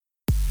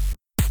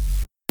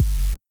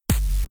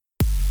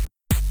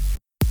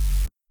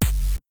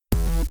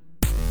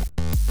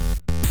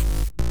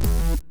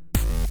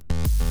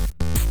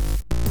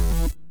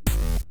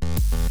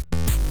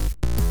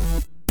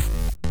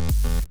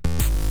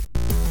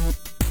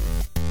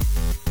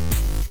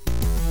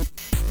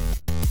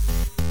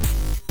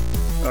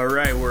All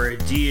right, we're a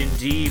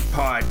D&D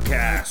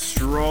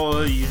podcast.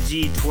 Roll your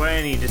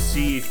D20 to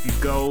see if you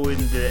go in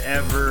the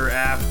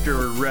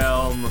ever-after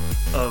realm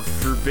of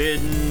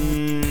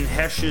forbidden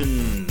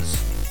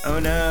Hessians. Oh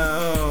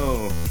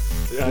no!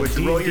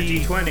 Roll your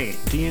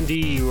D20. D&D,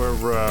 you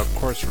are, of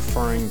course,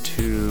 referring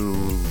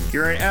to...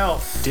 You're an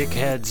elf.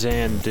 Dickheads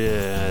and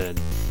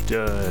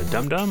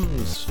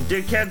dum-dums?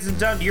 Dickheads and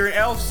dum... You're an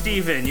elf,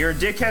 Steven. You're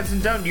dickheads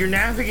and dum... You're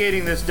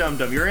navigating this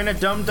dum-dum. You're in a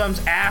dum-dum's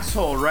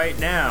asshole right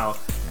now.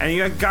 And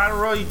you gotta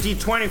roll your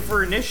D20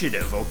 for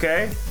initiative,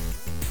 okay?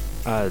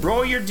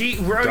 Roll your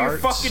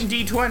fucking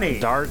D20.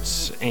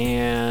 Darts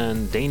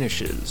and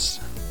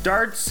Danishes.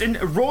 Darts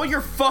and roll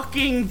your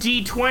fucking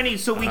D20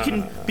 so we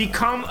can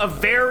become a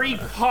very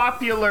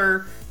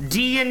popular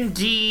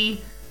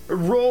D&D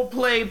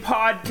roleplay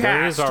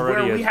podcast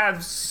where we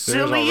have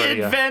silly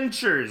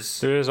adventures.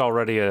 There is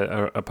already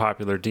a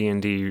popular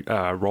D&D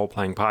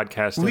role-playing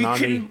podcast.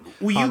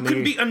 You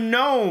could be a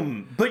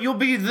gnome, but you'll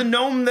be the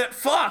gnome that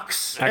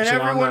fucks, and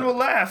everyone will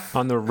laugh.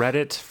 On the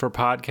Reddit for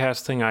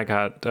podcasting, I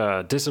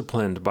got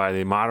disciplined by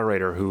the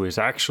moderator, who is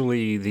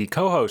actually the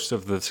co-host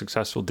of the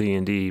successful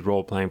D&D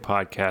role-playing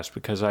podcast,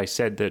 because I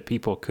said that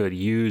people could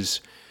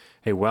use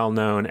a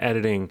well-known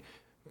editing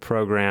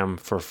program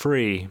for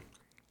free,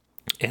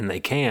 and they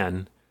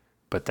can,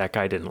 but that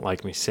guy didn't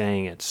like me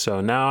saying it.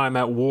 So now I'm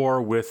at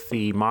war with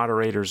the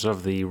moderators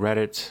of the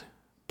Reddit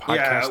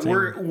podcasting.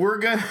 Yeah,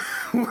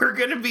 we're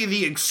gonna be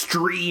the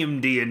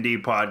extreme D&D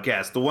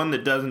podcast, the one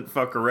that doesn't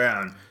fuck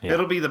around. Yeah.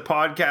 It'll be the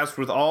podcast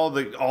with all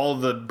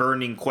the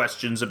burning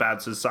questions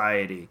about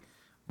society.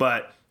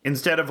 But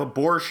instead of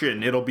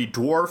abortion, it'll be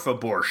dwarf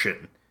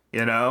abortion.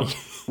 You know,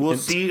 we'll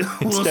see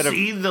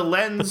the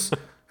lens.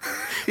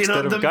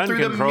 Instead of gun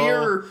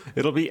control,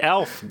 it'll be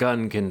elf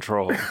gun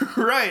control.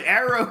 Right,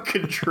 arrow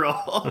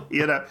control.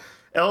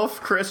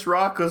 Elf Chris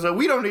Rock goes,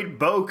 we don't need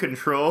bow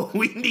control.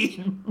 We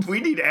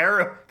need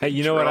arrow control. Hey,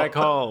 you know what I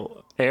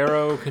call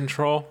arrow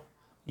control?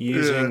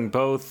 Using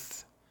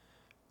both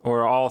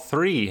or all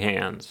three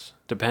hands,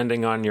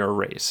 depending on your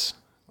race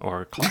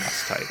or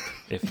class type.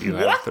 If you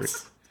have three.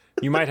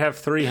 You might have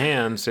three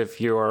hands if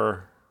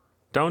you're...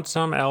 Don't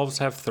some elves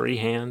have three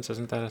hands?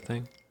 Isn't that a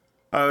thing?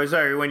 Oh,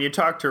 sorry. When you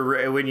talked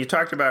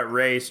about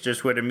race,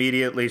 just what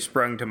immediately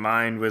sprung to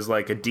mind was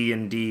like a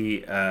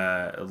D&D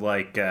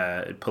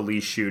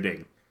police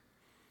shooting.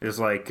 It's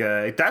like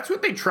that's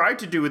what they tried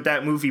to do with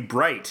that movie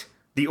Bright.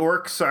 The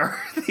orcs are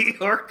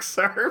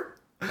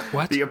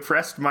what? The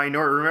oppressed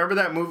minority. Remember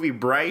that movie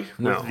Bright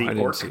with the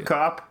orc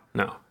cop?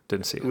 No,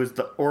 didn't see it. It was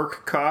the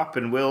orc cop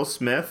and Will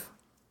Smith.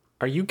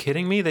 Are you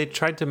kidding me? They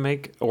tried to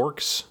make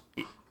orcs.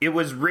 It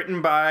was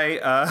written by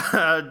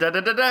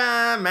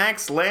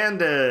Max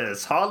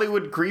Landis,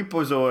 Hollywood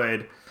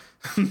Creepozoid,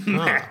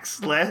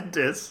 Max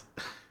Landis,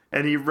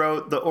 and he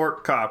wrote The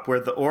Orc Cop, where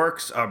the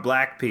orcs are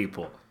black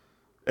people.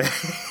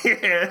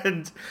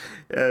 And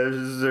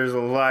there's a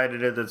line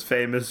in it that's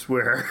famous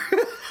where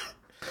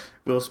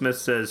Will Smith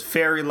says,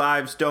 "Fairy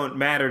lives don't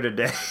matter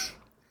today."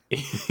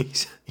 He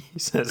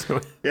says,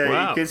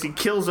 "Yeah, because he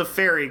kills a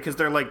fairy because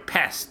they're like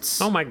pests."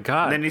 Oh my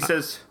god! And then he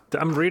says.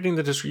 I'm reading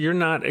the description. You're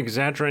not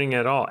exaggerating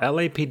at all.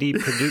 LAPD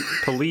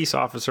police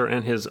officer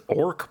and his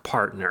orc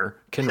partner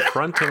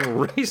confronting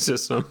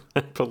racism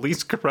and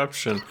police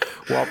corruption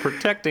while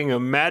protecting a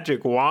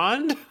magic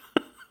wand?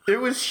 It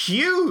was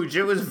huge.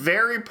 It was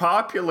very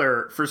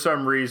popular for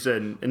some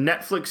reason.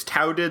 Netflix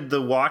touted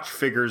the watch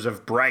figures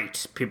of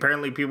Bright.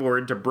 Apparently people were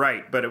into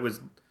Bright, but it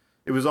was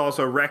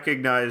also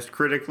recognized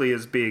critically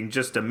as being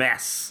just a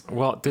mess.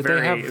 Well, did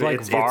they have Varg?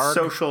 It's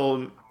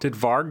social. Did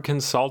Varg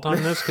consult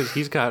on this? Because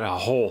he's got a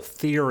whole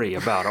theory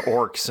about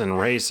orcs and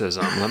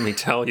racism, let me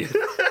tell you.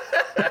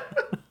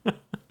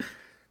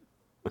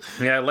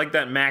 Yeah, I like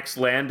that Max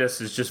Landis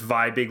is just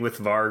vibing with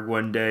Varg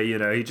one day.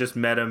 He just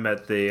met him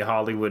at the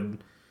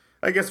Hollywood.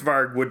 I guess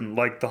Varg wouldn't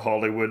like the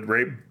Hollywood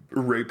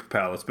rape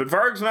palace, but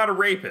Varg's not a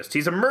rapist.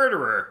 He's a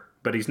murderer,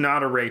 but he's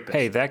not a rapist.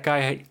 Hey, that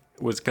guy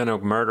was going to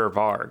murder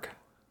Varg.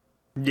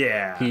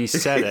 Yeah. He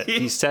said it.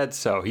 He said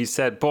so. He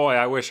said, boy,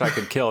 I wish I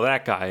could kill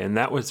that guy. And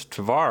that was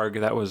to Varg.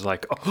 That was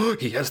like, oh,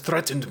 he has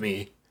threatened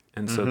me.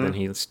 And so then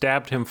he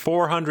stabbed him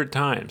 400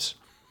 times.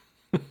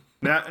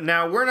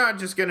 Now we're not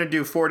just going to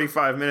do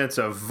 45 minutes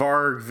of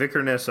Varg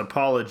Vickerness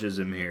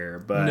apologism here.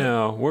 But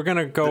no, we're going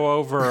to go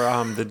over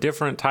the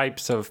different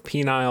types of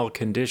penile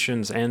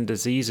conditions and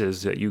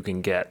diseases that you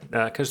can get.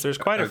 Because there's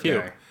quite a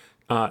few.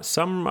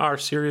 Some are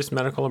serious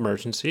medical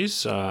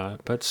emergencies,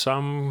 but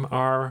some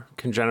are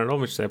congenital,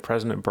 which they're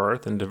present at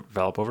birth and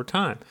develop over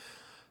time.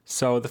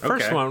 So the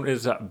first one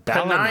is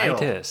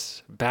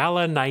balanitis.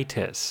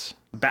 Balanitis.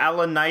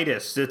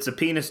 Balanitis. It's a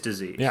penis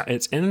disease. Yeah,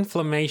 it's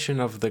inflammation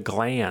of the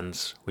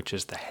glands, which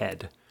is the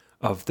head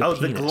of the penis.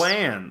 Oh, the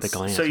glands. The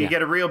glands. So you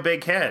get a real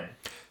big head.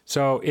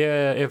 So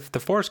if the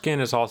foreskin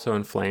is also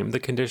inflamed, the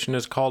condition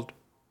is called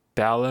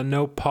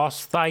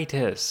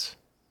balanoposthitis.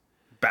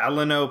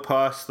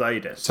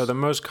 Balanoposthitis. So the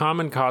most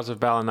common cause of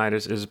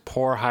balanitis is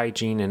poor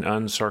hygiene in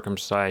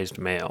uncircumcised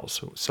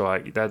males.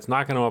 So that's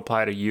not going to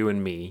apply to you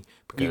and me.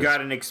 You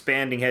got an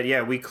expanding head.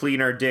 Yeah, we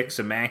clean our dicks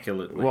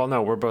immaculately. Well,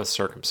 no, we're both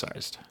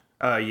circumcised.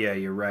 Oh, yeah,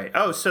 you're right.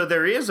 Oh, so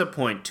there is a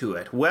point to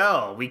it.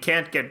 Well, we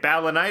can't get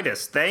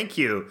balanitis. Thank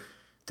you.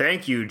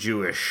 Thank you,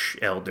 Jewish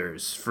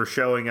elders, for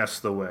showing us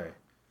the way.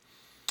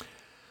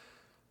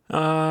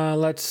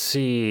 Let's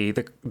see.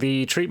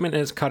 The treatment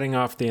is cutting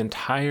off the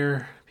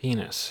entire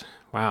penis.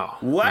 Wow.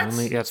 What?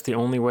 That's the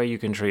only way you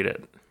can treat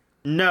it.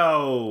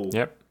 No.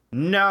 Yep.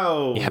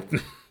 No. Yep.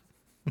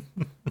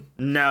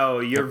 No,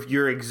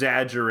 you're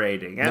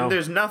exaggerating. And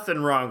there's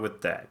nothing wrong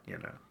with that, you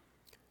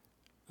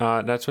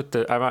know. That's what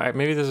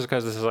maybe this is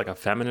because this is like a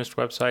feminist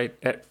website.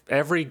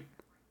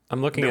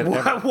 I'm looking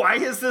at why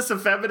is this a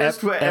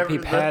feminist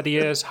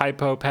Epipadius,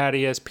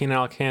 hypopadius,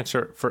 penile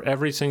cancer. For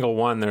every single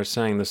one, they're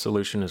saying the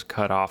solution is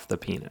cut off the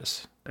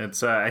penis.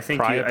 It's I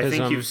think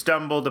you've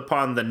stumbled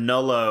upon the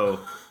Nullo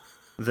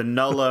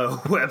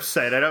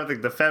website. I don't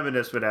think the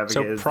feminists would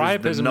advocate. So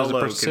priapism is a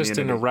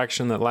persistent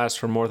erection that lasts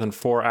for more than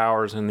 4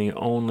 hours, and the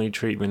only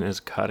treatment is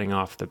cutting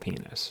off the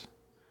penis.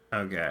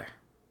 Okay.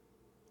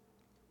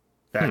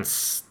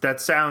 That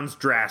sounds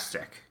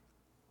drastic.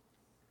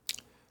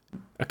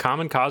 A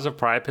common cause of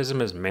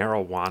priapism is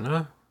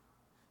marijuana.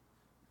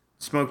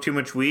 Smoke too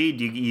much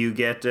weed, you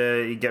get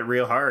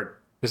real hard.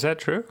 Is that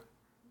true?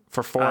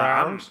 For 4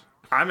 hours?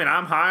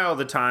 I'm high all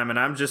the time, and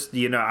I'm just,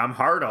 I'm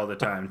hard all the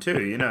time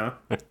too,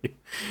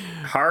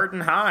 Hard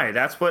and high.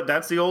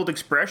 That's the old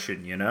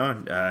expression,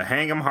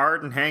 hang 'em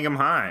hard and hang 'em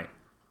high.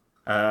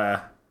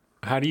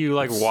 How do you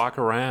walk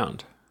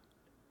around?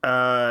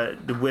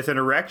 With an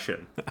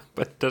erection.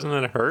 But doesn't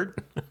it hurt?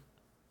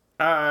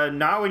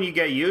 Not when you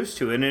get used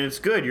to it, and it's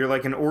good. You're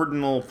like an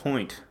ordinal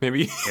point.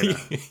 Maybe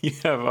you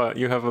have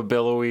a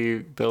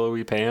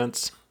billowy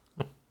pants.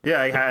 Yeah,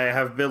 I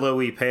have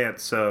billowy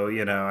pants, so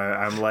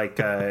I'm like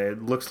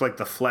it looks like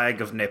the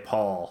flag of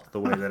Nepal the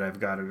way that I've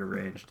got it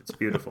arranged. It's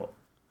beautiful.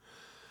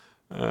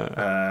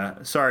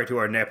 Sorry to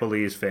our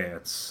Nepalese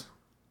fans.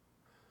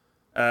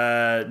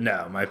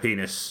 No, my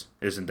penis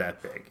isn't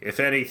that big. If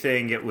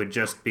anything, it would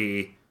just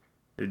be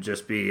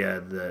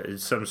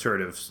some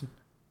sort of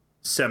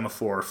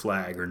semaphore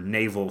flag or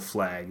naval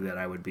flag that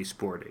I would be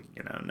sporting.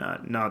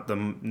 Not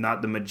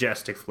the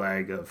majestic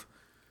flag of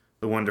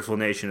the wonderful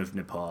nation of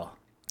Nepal.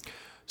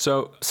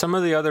 So some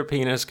of the other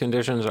penis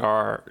conditions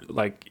are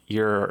like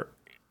your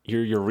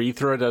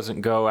urethra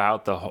doesn't go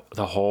out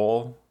the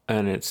hole,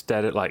 and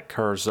instead it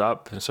curves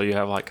up, and so you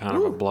have kind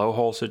of a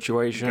blowhole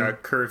situation. You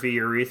got curvy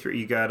urethra.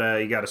 You got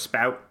a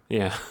spout.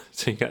 Yeah,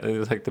 so you got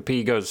the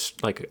pee goes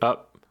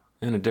up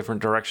in a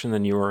different direction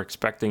than you were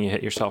expecting. You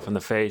hit yourself in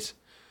the face.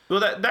 Well,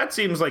 that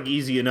seems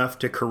easy enough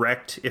to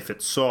correct if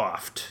it's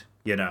soft.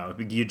 You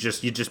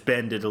just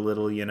bend it a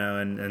little,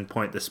 and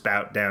point the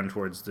spout down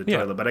towards the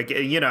toilet. But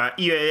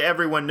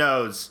everyone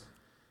knows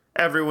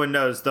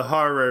the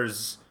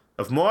horrors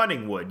of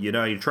Morningwood.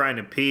 You're trying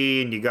to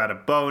pee and you got a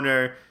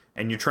boner,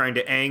 and you're trying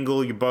to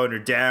angle your boner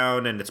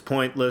down, and it's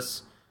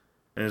pointless.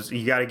 And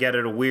you got to get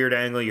at a weird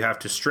angle. You have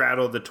to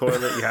straddle the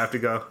toilet. You have to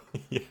go.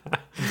 Yeah.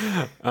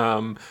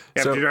 You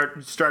have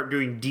to start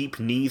doing deep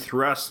knee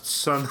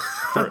thrusts on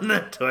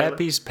the toilet.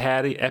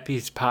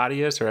 Epispadius,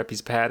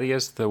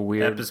 the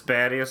weird.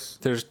 Epispadius.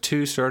 There's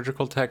 2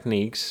 surgical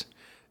techniques,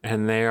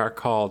 and they are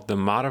called the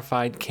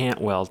modified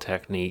Cantwell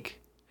technique.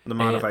 The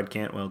modified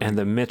Cantwell technique. And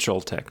the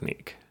Mitchell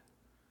technique.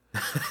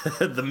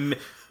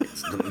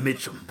 It's the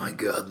Mitchell. My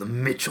God, the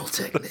Mitchell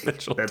technique.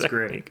 That's technique.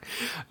 Great.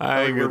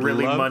 A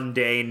really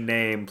mundane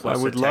name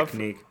plus a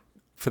technique.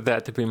 For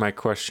that to be my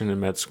question in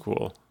med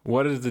school.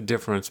 What is the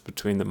difference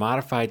between the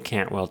modified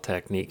Cantwell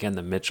technique and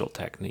the Mitchell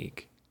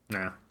technique?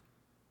 Yeah.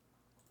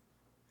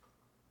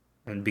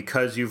 And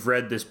because you've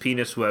read this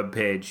penis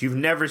webpage, you've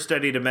never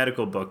studied a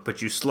medical book,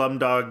 but you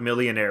Slumdog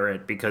Millionaire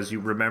it because you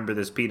remember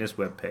this penis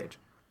webpage.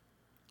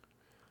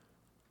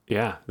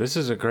 Yeah, this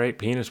is a great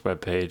penis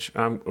webpage.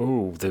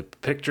 Ooh, the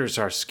pictures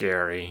are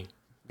scary.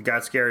 You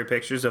got scary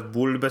pictures of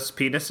bulbous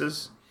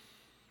penises?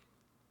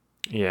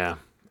 Yeah.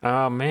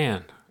 Oh,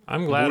 man.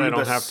 I'm glad I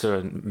don't have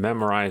to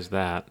memorize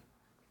that.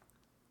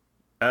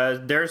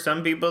 There are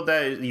some people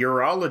that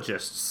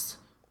urologists.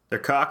 They're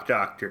cock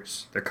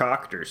doctors. They're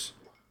cockters.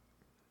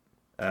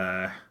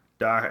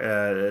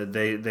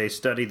 They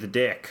study the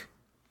dick.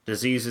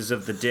 Diseases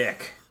of the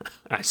dick.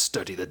 I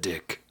study the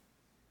dick.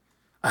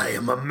 I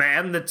am a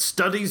man that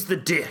studies the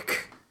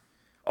dick.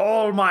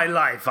 All my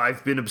life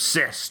I've been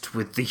obsessed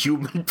with the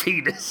human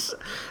penis.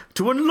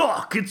 To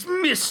unlock its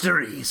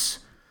mysteries.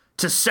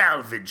 To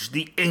salvage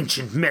the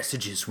ancient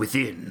messages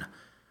within.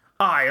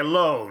 I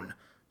alone,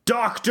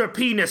 Dr.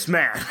 Penis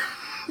Man,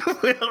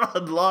 will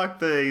unlock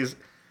these.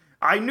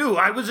 I knew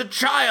I was a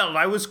child.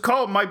 I was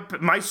called,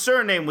 my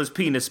surname was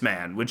Penis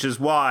Man, which is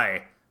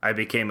why I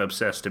became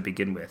obsessed to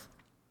begin with.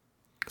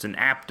 It's an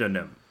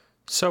aptonym.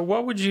 So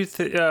what would you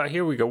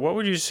here we go. What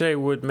would you say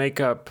would make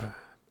up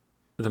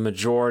the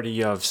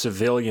majority of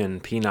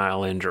civilian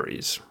penile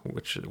injuries?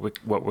 What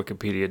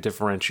Wikipedia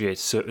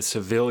differentiates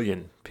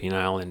civilian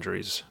penile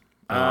injuries?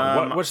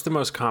 What's the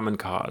most common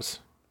cause?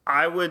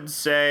 I would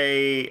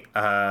say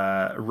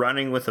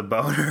running with a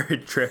boner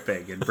and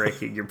tripping and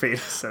breaking your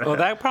penis. Well,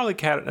 that's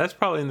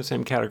probably in the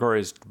same category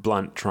as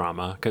blunt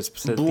trauma, because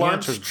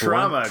blunt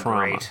trauma.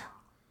 Great.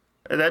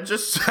 That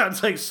just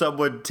sounds like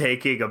someone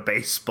taking a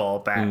baseball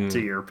bat to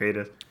your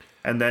penis,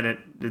 and then it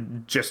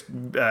just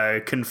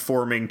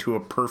conforming to a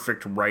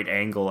perfect right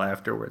angle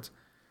afterwards.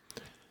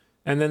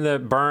 And then the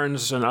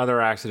burns and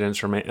other accidents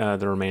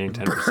the remaining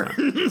 10%.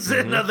 Burns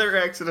and other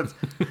accidents.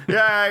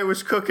 Yeah, I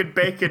was cooking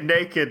bacon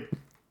naked.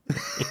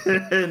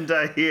 And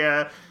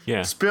I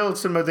spilled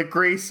some of the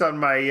grease on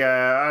my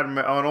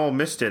on old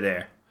mister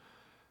there.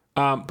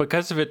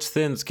 Because of its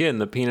thin skin,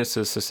 the penis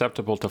is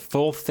susceptible to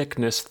full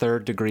thickness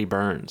 3rd-degree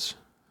burns.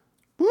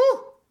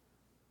 Woo!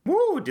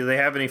 Woo! Do they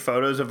have any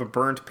photos of a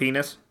burnt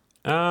penis?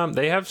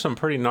 They have some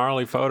pretty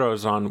gnarly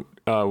photos on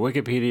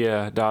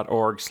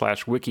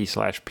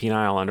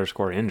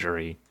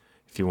wikipedia.org/wiki/penile_injury.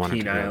 If you want to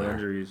penile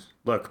injuries.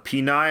 Look,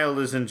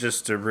 penile isn't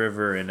just a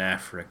river in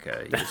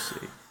Africa. You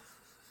see.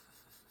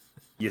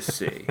 You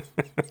see.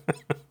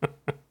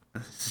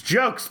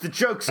 Jokes. The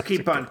jokes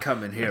keep on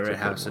coming here at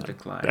House of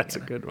Decline. That's a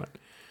good one.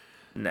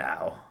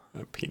 Now.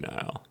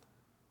 Penile.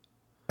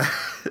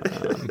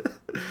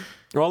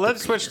 Well,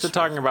 let's switch to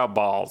talking about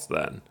balls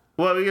then.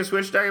 Well, we can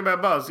switch to talking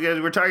about balls.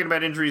 Because we're talking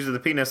about injuries of the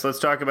penis. Let's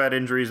talk about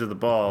injuries of the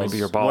balls. Maybe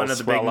your balls one of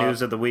the big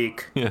news up. of the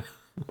week. Yeah.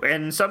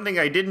 And something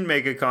I didn't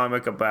make a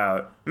comic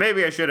about.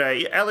 Maybe I should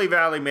have. Ellie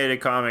Valley made a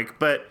comic,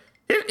 but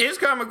his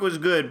comic was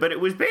good, but it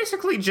was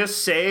basically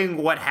just saying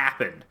what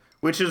happened.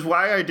 Which is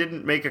why I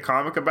didn't make a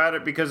comic about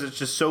it, because it's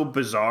just so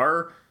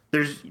bizarre.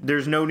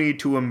 There's no need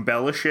to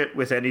embellish it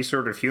with any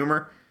sort of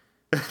humor.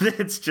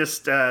 It's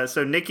just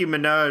so Nicki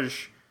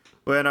Minaj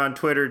went on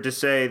Twitter to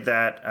say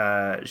that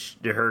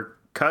her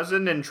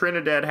cousin in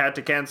Trinidad had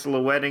to cancel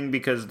a wedding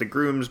because the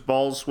groom's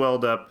balls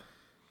swelled up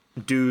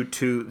due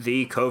to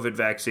the COVID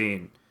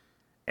vaccine,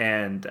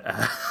 and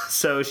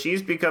so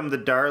she's become the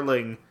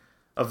darling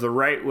of the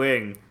right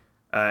wing.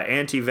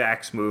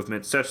 Anti-vax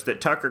movement, such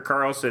that Tucker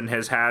Carlson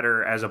has had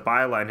her as a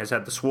byline, has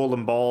had the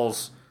swollen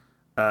balls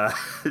as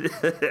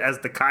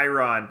the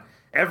chyron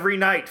every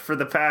night for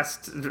the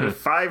past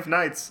 5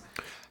 nights.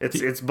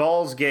 It's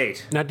Balls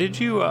Gate. Now, did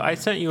you? I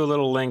sent you a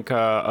little link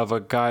of a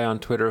guy on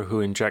Twitter who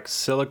injects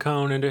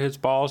silicone into his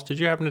balls. Did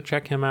you happen to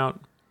check him out?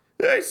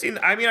 I've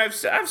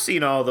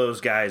seen all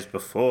those guys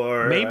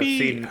before.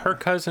 Maybe her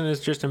cousin is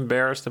just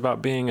embarrassed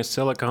about being a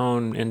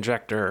silicone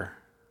injector.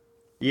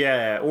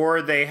 Yeah,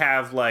 or they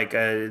have, like,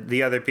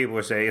 the other people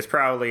were saying, it's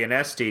probably an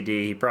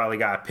STD. He probably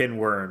got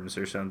pinworms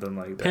or something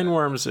like that.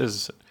 Pinworms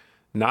is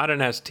not an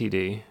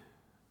STD.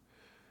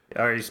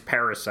 Or he's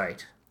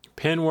parasite.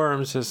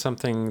 Pinworms is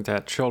something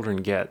that children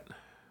get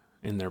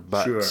in their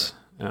butts.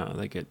 Sure.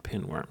 They get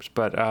pinworms.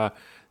 But,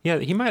 yeah,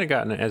 he might have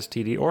gotten an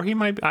STD. Or he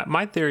might,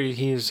 my theory,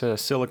 he's a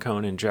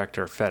silicone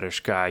injector fetish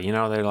guy. You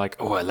know, they're like,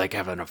 oh, I like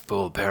having a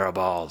full pair of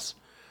balls.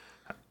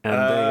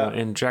 And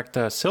they inject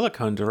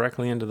silicone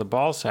directly into the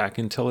ball sack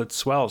until it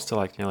swells to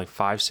like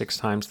 5-6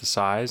 times the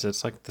size.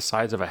 It's like the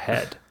size of a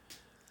head.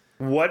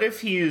 What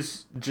if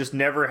he's just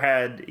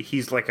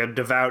he's like a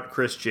devout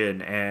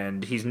Christian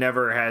and he's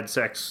never had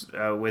sex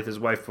with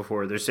his wife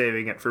before. They're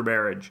saving it for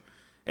marriage.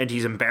 And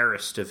he's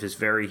embarrassed of his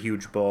very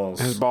huge balls.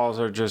 His balls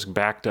are just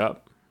backed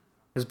up.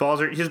 His balls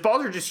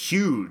are just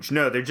huge.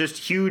 No, they're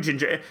just huge.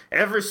 And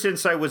ever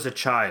since I was a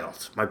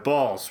child, my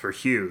balls were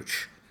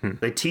huge.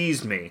 They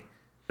teased me.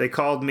 They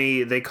called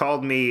me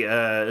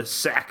a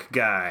sack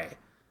guy,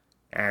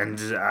 and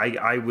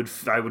I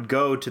would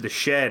go to the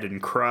shed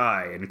and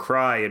cry, and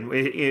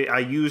I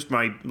used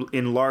my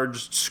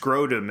enlarged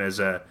scrotum as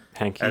a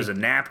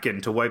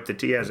napkin to wipe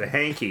as a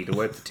hanky to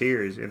wipe the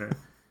tears, you know.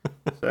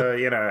 So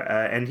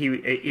and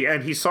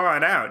he saw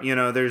it out.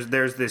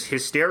 There's this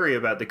hysteria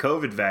about the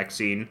COVID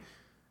vaccine.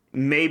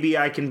 Maybe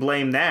I can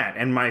blame that,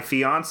 and my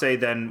fiance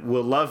then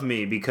will love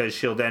me because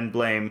she'll then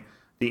blame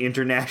the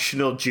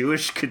international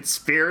Jewish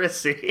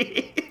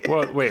conspiracy.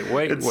 Well,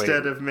 wait.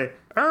 Instead of me.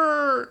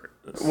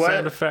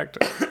 Sound effect.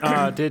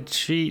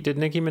 Did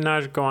Nicki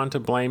Minaj go on to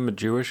blame a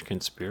Jewish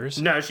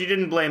conspiracy? No, she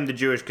didn't blame the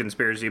Jewish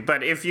conspiracy.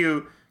 But if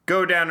you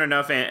go down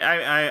enough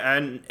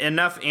anti-vax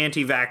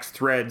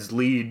threads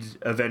lead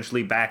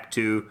eventually back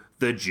to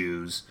the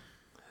Jews.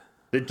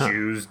 The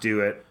Jews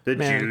do it.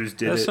 Jews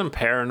did it. There's some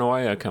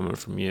paranoia coming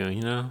from you,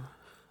 you know?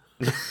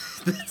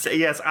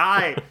 Yes,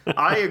 I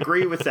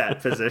agree with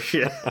that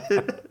position.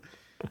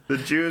 The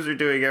Jews are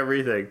doing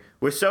everything.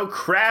 We're so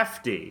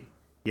crafty,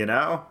 you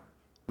know.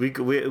 We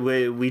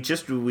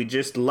just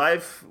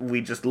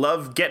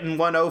love getting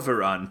one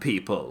over on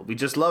people. We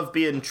just love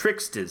being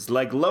tricksters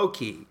like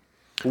Loki.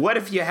 What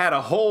if you had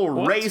a whole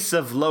race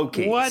of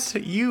Lokis? What?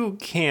 You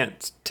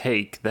can't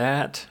take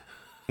that.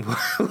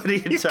 What are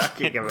you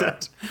talking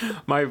about?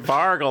 My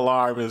Varg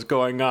alarm is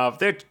going off.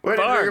 What are you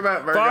talking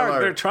about, Varg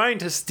alarm? They're trying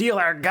to steal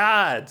our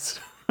gods.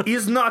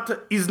 Is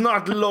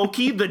not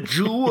Loki the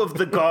Jew of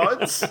the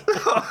gods?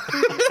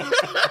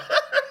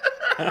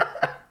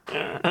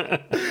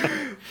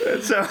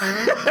 That's how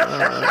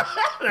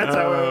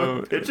I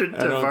would pitch it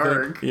to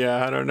Varg.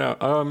 I don't know.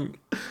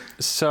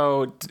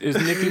 So is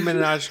Nicki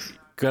Minaj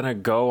gonna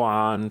go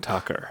on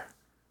Tucker?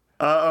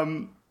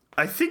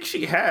 I think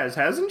she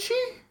hasn't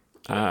she?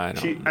 I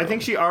don't know. I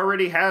think she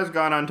already has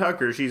gone on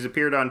Tucker. She's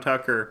appeared on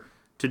Tucker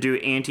to do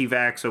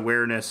anti-vax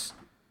awareness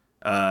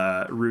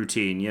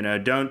routine. You know,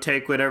 don't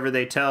take whatever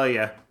they tell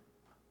you.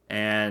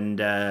 And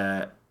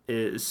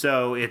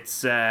so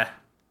it's I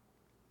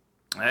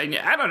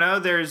don't know.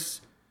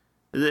 There's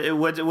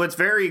what's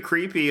very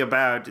creepy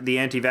about the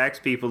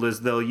anti-vax people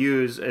is they'll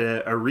use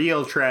a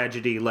real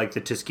tragedy like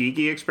the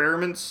Tuskegee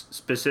experiments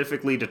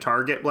specifically to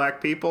target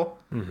black people,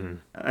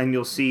 and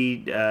you'll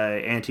see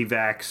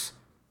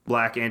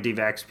black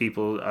anti-vax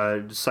people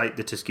cite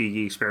the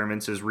Tuskegee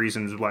experiments as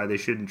reasons why they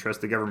shouldn't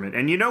trust the government.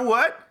 And you know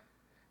what?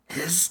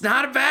 It's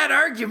not a bad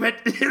argument.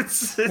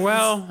 It's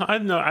well, I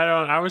don't.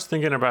 I was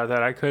thinking about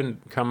that. I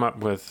couldn't come up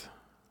with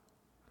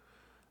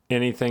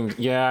anything.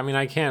 Yeah, I mean,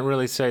 I can't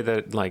really say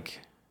that. Like,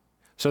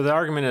 so the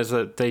argument is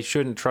that they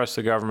shouldn't trust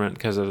the government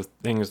because of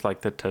things like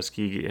the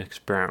Tuskegee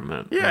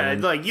experiment. Yeah,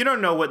 like you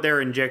don't know what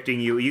they're injecting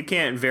you. You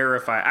can't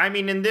verify. I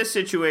mean, in this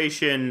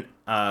situation,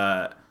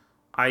 I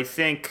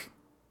think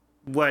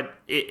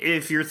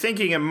if you're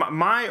thinking of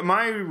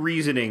my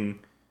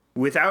reasoning.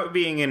 Without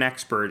being an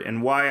expert,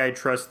 and why I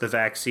trust the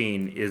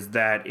vaccine is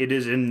that it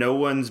is in no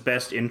one's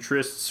best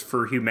interests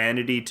for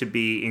humanity to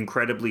be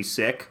incredibly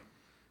sick.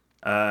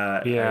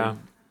 Yeah.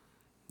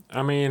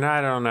 I mean,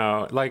 I don't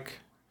know.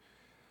 Like,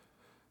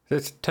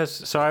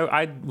 so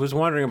I was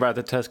wondering about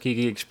the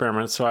Tuskegee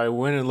experiment, so I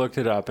went and looked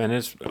it up, and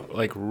it's,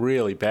 like,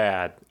 really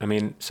bad. I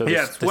mean, so...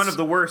 it's one of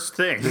the worst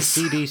things. The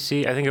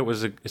CDC, I think it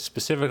was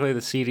specifically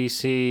the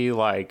CDC,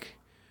 like...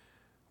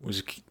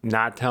 was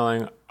not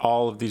telling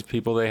all of these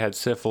people they had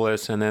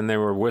syphilis, and then they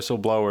were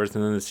whistleblowers,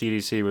 and then the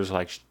CDC was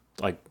like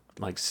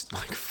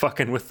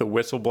fucking with the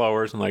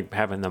whistleblowers and like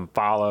having them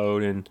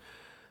followed, and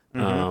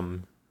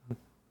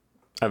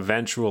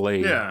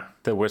eventually the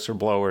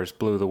whistleblowers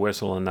blew the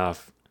whistle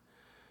enough.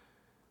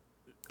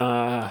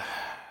 But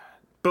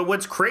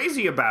what's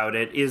crazy about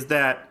it is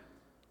that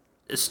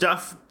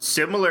stuff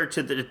similar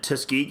to the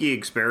Tuskegee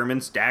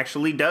experiments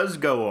actually does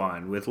go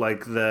on with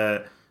like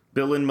the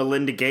Bill and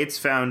Melinda Gates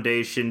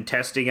Foundation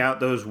testing out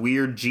those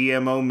weird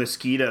GMO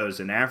mosquitoes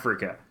in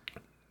Africa.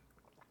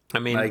 I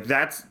mean, like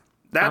that's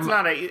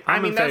not a conspiracy.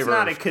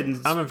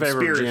 I'm in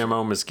favor of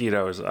GMO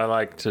mosquitoes. I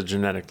like to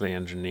genetically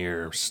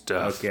engineer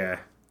stuff. Okay.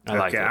 I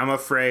like it. I'm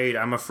afraid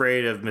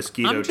of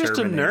mosquito. I'm just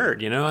Terminator. a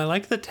nerd, you know. I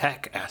like the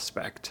tech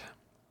aspect.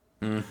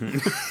 Mm-hmm.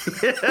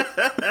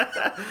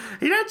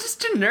 You're not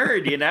just a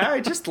nerd, you know. I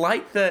just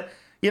like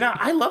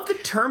I love the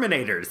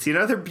Terminators. You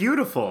know, they're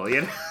beautiful.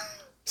 You know.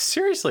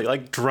 Seriously,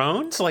 like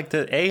drones, like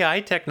the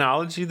AI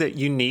technology that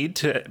you need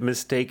to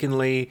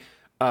mistakenly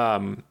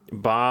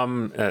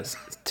bomb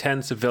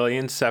 10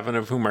 civilians, 7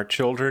 of whom are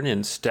children,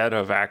 instead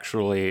of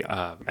actually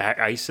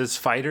ISIS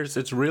fighters.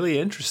 It's really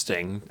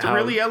interesting. It's a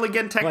really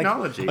elegant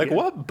technology. Like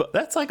what?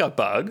 That's like a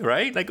bug,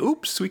 right? Like,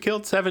 oops, we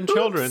killed 7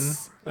 children.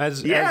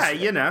 As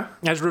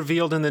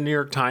revealed in the New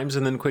York Times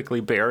and then quickly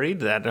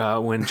buried,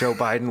 that when Joe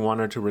Biden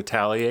wanted to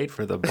retaliate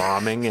for the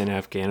bombing in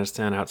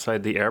Afghanistan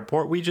outside the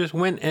airport, we just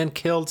went and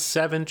killed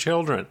 7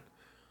 children.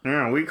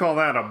 Yeah, we call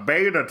that a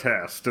beta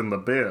test in the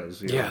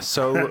biz. Yeah,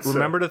 so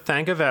remember to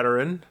thank a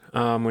veteran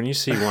when you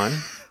see one.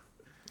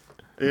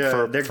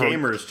 Yeah, they're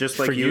gamers, just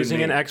like you and me. For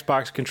using an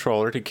Xbox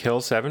controller to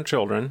kill 7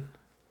 children.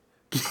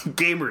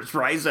 Gamers,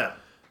 rise up.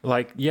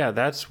 Like, yeah,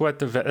 that's what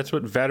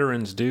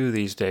veterans do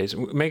these days.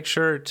 Make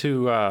sure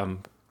to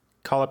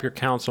call up your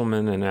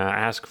councilman and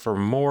ask for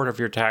more of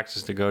your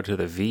taxes to go to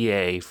the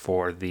VA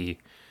for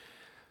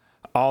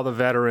all the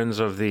veterans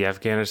of the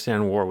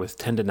Afghanistan war with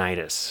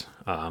tendinitis.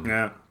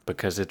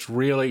 Because it's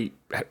really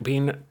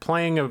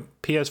playing a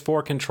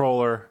PS4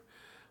 controller,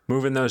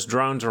 moving those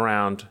drones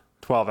around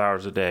 12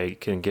 hours a day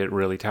can get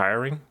really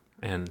tiring,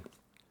 and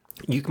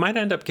you might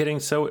end up getting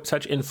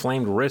such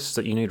inflamed wrists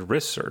that you need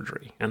wrist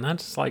surgery, and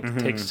that's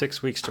takes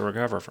 6 weeks to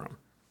recover from.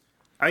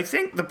 I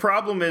think the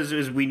problem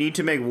is we need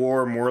to make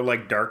war more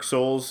like Dark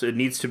Souls. It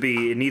needs to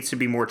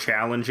be more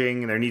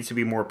challenging. There needs to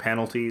be more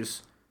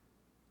penalties.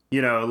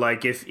 You know,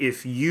 like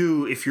if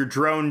your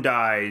drone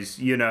dies,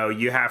 you know,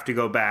 you have to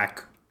go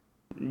back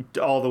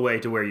all the way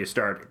to where you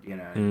started. You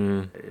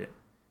know.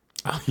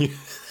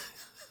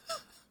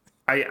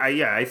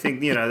 I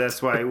think, you know,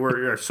 that's why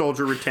our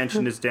soldier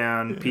retention is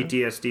down,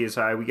 PTSD is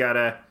high. We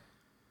gotta.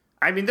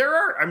 I mean,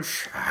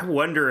 I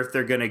wonder if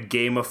they're gonna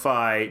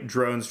gamify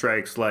drone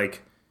strikes.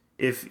 Like,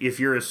 if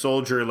you're a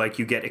soldier, like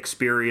you get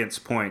experience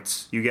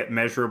points, you get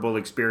measurable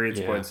experience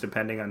points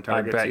depending on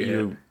targets. I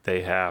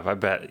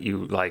bet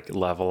you like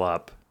level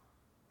up.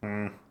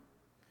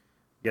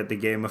 Get the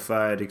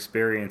gamified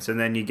experience, and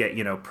then you get,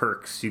 you know,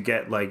 perks. You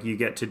get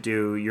to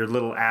do your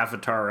little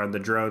avatar on the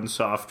drone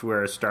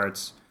software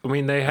starts. I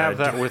mean, they have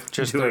that with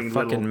just their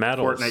fucking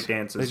medals. Fortnite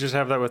dances. They just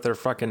have that with their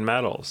fucking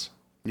medals.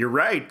 You're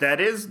right. That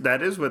is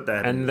what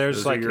that is. And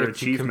there's like,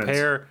 if you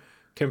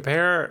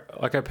compare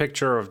like a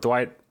picture of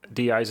Dwight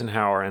D.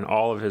 Eisenhower and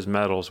all of his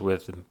medals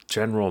with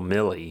General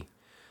Milley.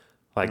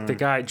 Like the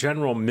guy,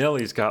 General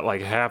Milley's got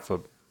like half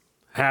of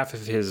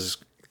his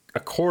a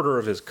quarter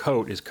of his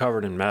coat is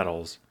covered in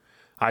medals.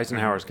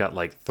 Eisenhower's got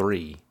like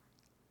 3.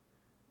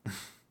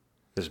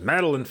 There's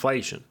medal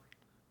inflation.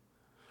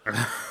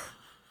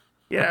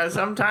 Yeah,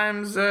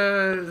 sometimes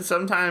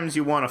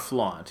you want to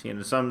flaunt. You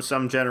know,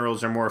 some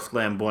generals are more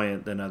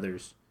flamboyant than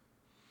others.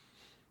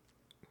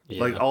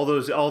 Yeah. Like all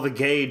the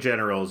gay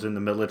generals in the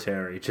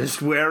military,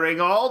 just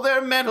wearing all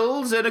their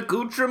medals and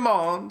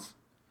accoutrements,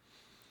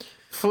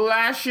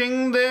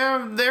 flashing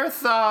their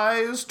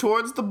thighs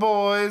towards the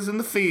boys in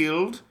the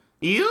field.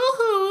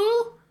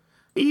 Yoo-hoo!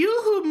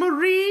 Yoo-hoo,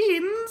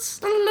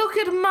 Marines! Look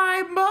at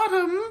my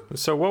bottom!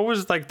 So what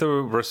was like the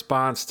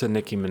response to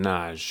Nicki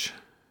Minaj?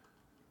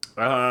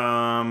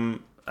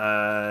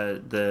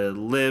 The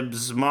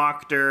libs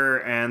mocked her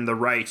and the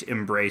right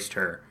embraced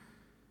her.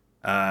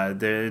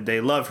 They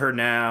love her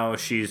now.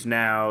 She's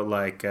now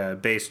like a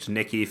based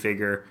Nicki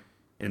figure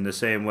in the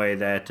same way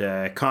that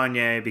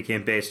Kanye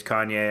became based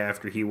Kanye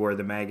after he wore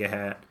the MAGA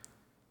hat.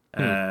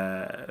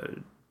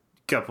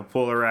 Couple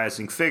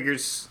polarizing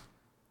figures.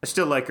 I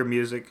still like her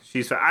music.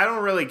 I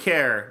don't really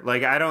care.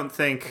 Like, I don't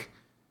think...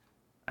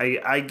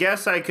 I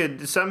guess I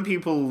could... Some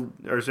people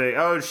are saying,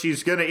 oh,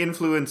 she's going to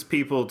influence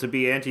people to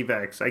be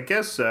anti-vax. I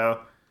guess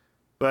so.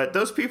 But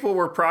those people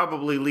were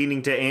probably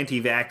leaning to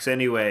anti-vax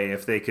anyway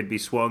if they could be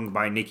swung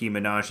by Nicki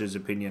Minaj's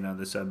opinion on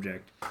the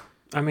subject.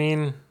 I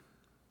mean,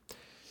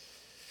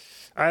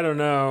 I don't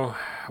know.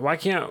 Why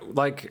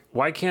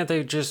can't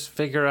they just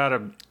figure out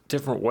a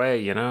different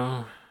way, you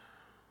know?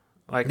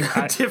 Like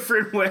A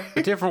different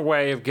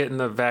way of getting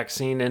the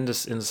vaccine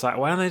inside.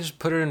 Why don't they just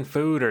put it in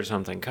food or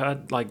something?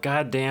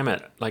 God damn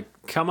it! Like,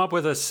 come up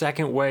with a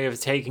second way of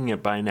taking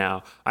it by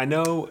now. I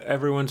know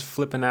everyone's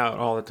flipping out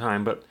all the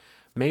time, but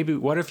maybe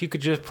what if you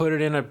could just put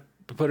it in a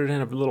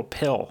little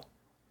pill?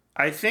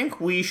 I think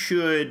we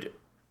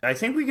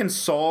can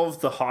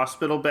solve the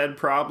hospital bed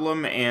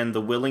problem and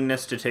the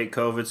willingness to take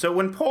COVID. So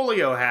when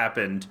polio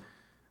happened,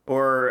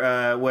 or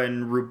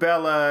when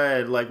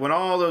rubella, like when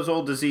all those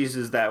old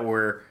diseases that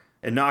were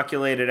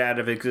inoculated out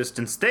of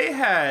existence, they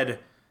had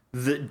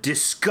the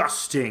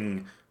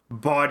disgusting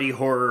body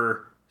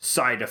horror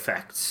side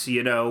effects,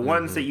 you know,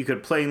 ones that you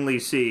could plainly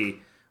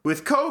see.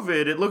 With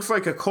COVID, it looks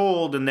like a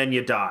cold and then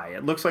you die.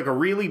 It looks like a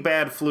really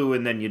bad flu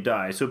and then you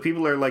die. So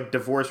people are like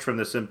divorced from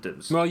the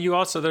symptoms. Well, you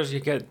also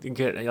you get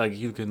like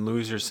you can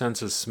lose your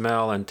sense of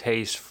smell and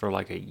taste for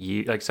like a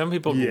year. Like some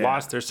people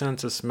lost their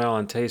sense of smell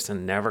and taste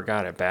and never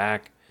got it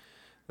back.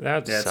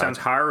 That sounds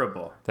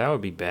horrible. That would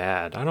be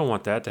bad. I don't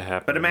want that to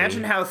happen. But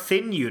imagine how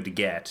thin you'd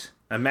get.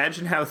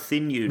 Imagine how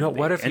thin you'd be.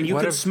 What if you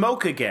could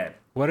smoke again?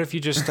 What if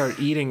you just start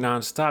eating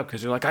nonstop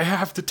because you're like, I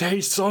have to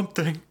taste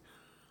something?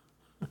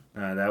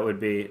 That'd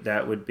be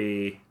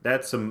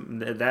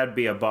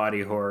a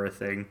body horror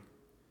thing.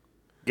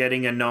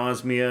 Getting a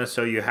nausea,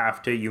 so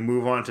you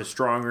move on to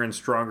stronger and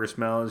stronger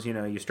smells. You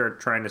know, you start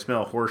trying to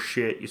smell horse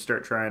shit. You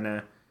start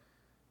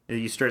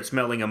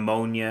smelling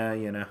ammonia.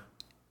 You know.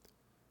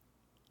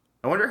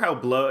 I wonder how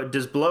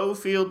does blow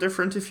feel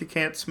different if you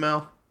can't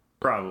smell?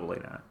 Probably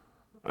not.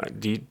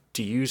 Do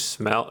you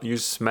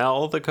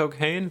smell the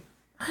cocaine?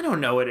 I don't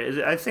know what it is.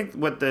 I think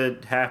what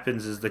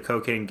happens is the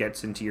cocaine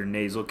gets into your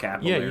nasal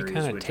capillaries. Yeah, you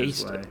kind of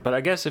taste it. But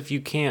I guess if you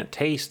can't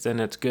taste,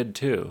 then it's good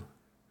too.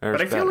 But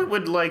I feel it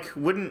would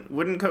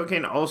wouldn't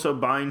cocaine also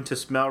bind to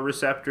smell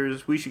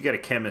receptors? We should get a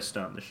chemist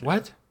on the show.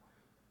 What?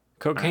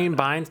 Cocaine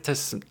binds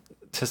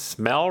to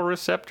smell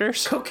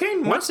receptors?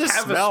 Cocaine must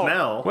have a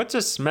smell. What's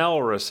a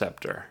smell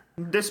receptor?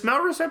 The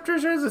smell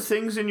receptors are the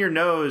things in your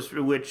nose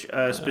which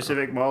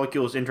specific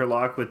molecules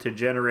interlock with to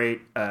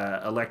generate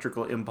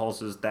electrical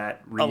impulses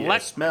that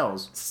read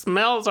smells.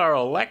 Smells are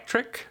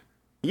electric?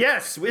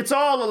 Yes, it's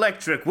all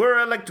electric.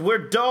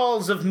 We're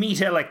dolls of meat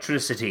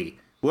electricity.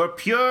 We're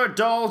pure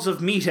dolls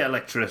of meat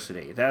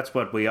electricity. That's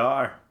what we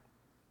are.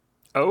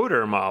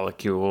 Odor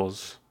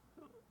molecules.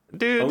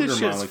 Dude, this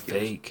shit's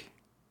fake.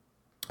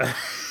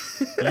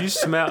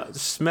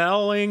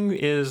 Smelling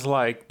is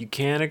like you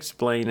can't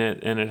explain it,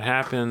 and it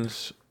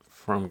happens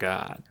from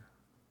God.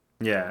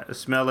 Yeah,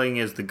 smelling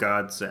is the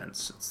God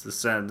sense. It's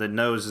the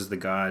nose is the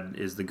God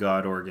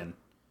organ.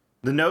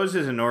 The nose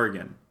is an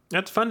organ.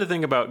 That's fun to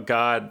think about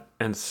God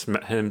and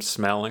him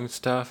smelling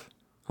stuff.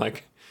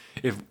 Like,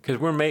 because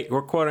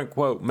we're quote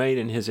unquote made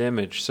in His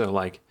image. So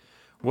like,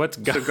 what's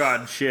God? So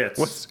God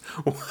shits.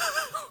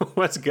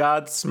 What's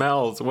God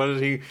smells? What is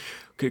He?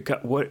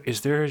 What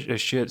is there a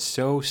shit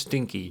so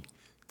stinky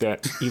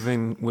that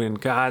even when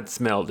God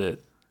smelled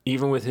it,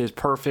 even with His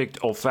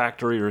perfect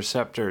olfactory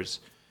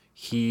receptors,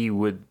 He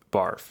would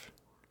barf?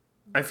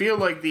 I feel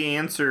like the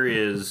answer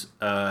is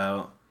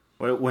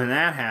when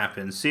that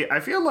happens. See, I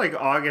feel like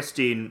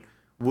Augustine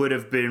would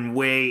have been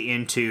way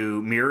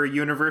into mirror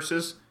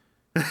universes.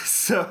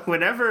 So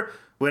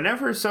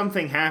whenever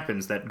something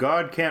happens that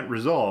God can't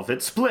resolve,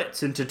 it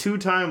splits into two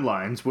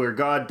timelines where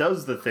God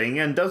does the thing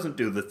and doesn't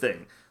do the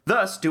thing,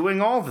 thus doing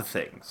all the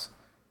things.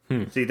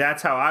 See,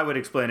 that's how I would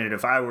explain it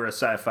if I were a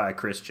sci-fi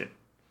Christian.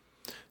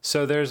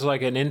 So there's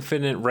like an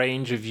infinite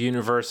range of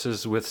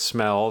universes with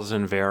smells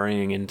and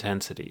varying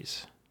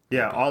intensities.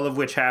 Yeah, all of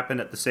which happen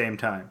at the same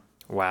time.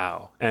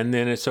 Wow. And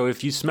then, so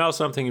if you smell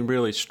something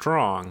really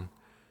strong,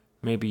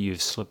 maybe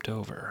you've slipped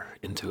over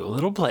into a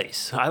little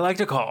place I like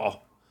to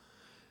call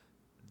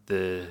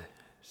the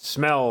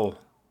smell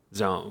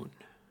zone.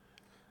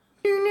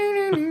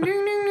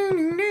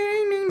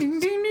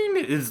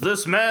 It's the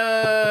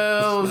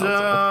smell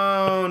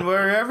zone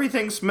where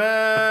everything smells.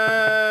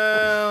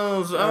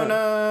 Oh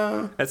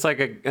no. It's like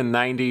a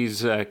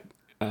 90s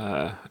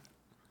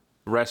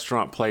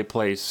restaurant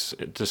place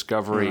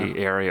discovery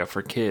area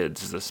for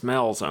kids, the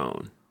smell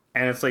zone.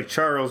 And it's like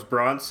Charles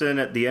Bronson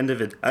at the end of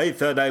it. I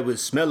thought I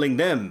was smelling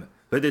them,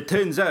 but it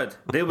turns out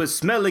they were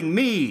smelling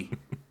me.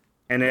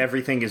 And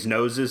everything is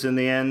noses in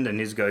the end,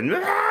 and he's going,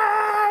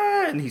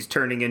 "Ah!" And he's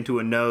turning into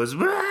a nose.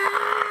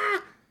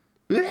 "Ah!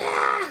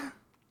 Ah!"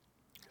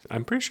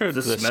 I'm pretty sure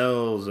The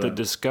smell zone. the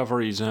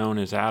discovery zone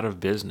is out of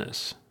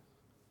business.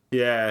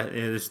 Yeah,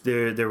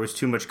 there was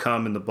too much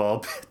cum in the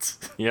ball pits.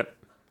 Yep.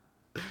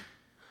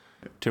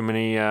 Too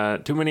many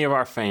of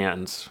our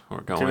fans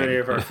were going. Too many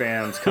of our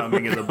fans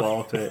coming in the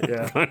ball pit.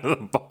 Yeah, going to the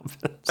ball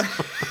pits.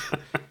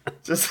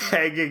 just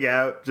hanging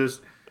out,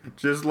 just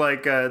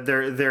like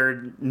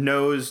their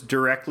nose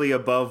directly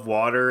above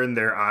water and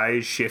their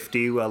eyes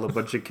shifty while a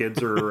bunch of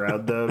kids are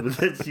around them.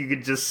 You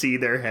could just see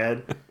their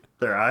head,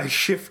 their eyes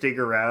shifting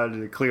around,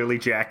 and clearly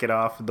jack it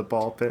off in the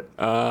ball pit.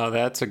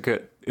 That's a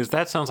good.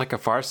 That sounds like a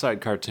Far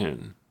Side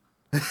cartoon.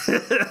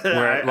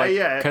 Where, like,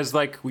 yeah, because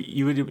like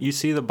you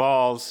see the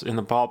balls in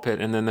the ball pit,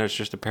 and then there's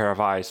just a pair of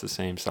eyes the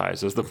same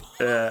size as the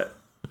ball.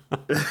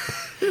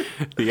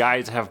 The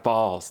eyes have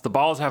balls. The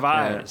balls have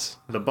eyes.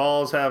 The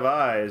balls have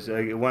eyes.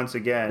 Once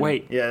again.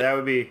 Wait. Yeah, that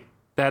would be.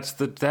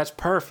 That's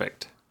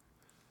perfect.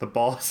 The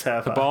balls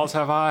have. The balls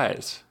have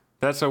eyes.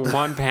 That's a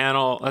one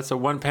panel. That's a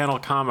one panel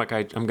comic.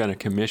 I'm going to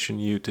commission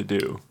you to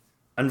do.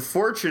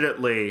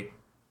 Unfortunately,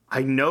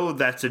 I know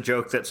that's a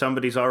joke that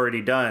somebody's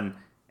already done,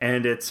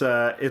 and it's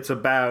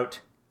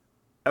about.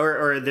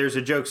 Or there's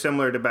a joke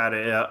similar to about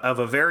it of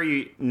a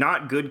very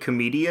not good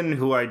comedian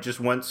who I just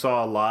once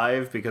saw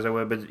live because I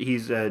went. But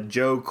he's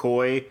Joe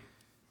Coy,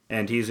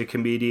 and he's a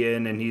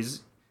comedian and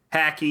he's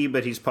hacky,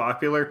 but he's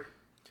popular.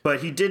 But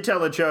he did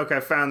tell a joke I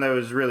found that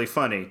was really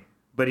funny.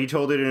 But he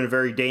told it in a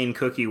very Dane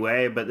Cookie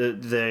way. But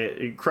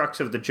the crux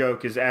of the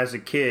joke is, as a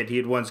kid, he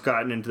had once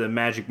gotten into the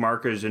magic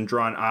markers and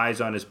drawn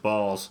eyes on his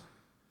balls,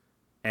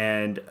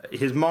 and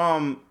his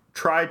mom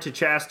tried to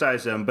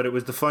chastise him, but it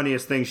was the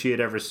funniest thing she had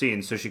ever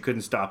seen, so she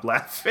couldn't stop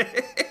laughing.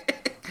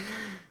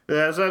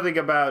 There's something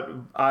about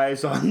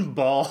eyes on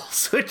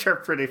balls, which are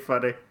pretty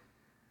funny.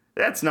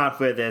 That's not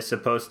where they're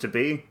supposed to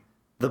be.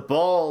 The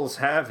balls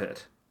have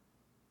it.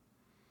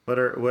 What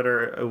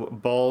are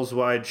balls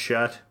wide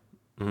shut?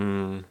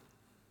 No,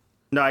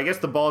 I guess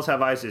the balls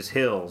have eyes as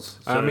hills.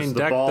 So I mean,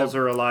 the balls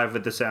are alive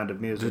with the sound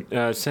of music.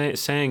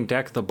 Saying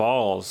deck the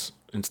balls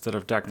instead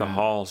of deck the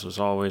halls was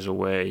always a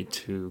way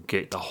to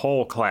get the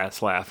whole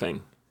class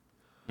laughing.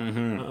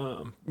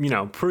 Mm-hmm.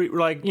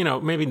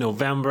 Maybe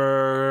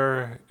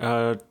November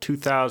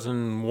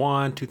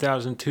 2001,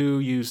 2002,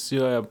 you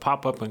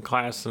pop up in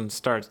class and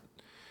start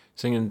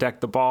singing Deck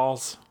the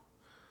Balls.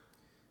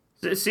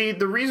 See,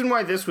 the reason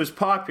why this was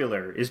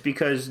popular is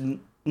because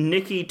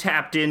Nikki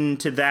tapped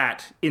into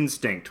that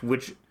instinct,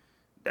 which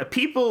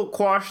people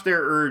quash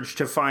their urge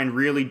to find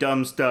really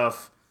dumb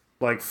stuff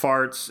like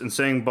farts and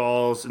saying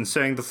balls and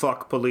saying the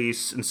fuck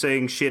police and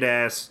saying shit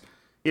ass.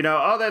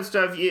 All that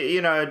stuff,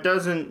 it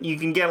doesn't, you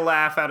can get a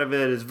laugh out of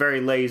it. It's very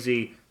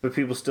lazy, but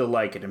people still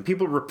like it. And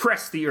people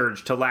repress the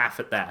urge to laugh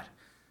at that.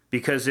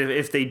 Because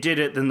if they did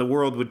it, then the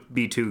world would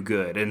be too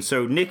good. And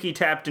so Nikki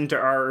tapped into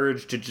our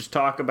urge to just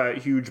talk about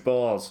huge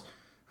balls,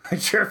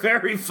 which are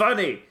very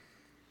funny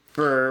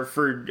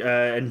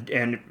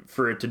and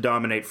for it to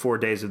dominate 4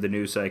 days of the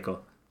news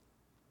cycle.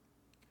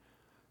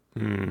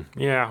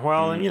 Yeah,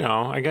 well,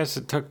 I guess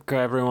it took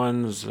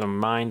everyone's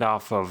mind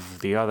off of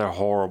the other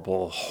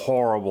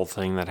horrible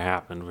thing that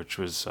happened, which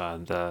was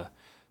the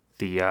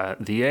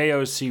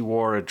AOC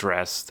war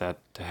address that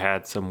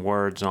had some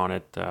words on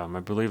it. I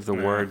believe the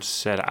words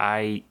said,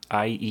 "I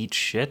eat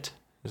shit."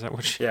 Is that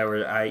what she? Yeah,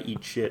 where I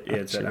eat shit. Yeah,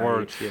 it's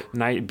I eat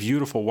shit.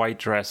 Beautiful white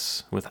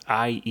dress with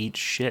 "I eat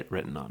shit"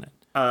 written on it.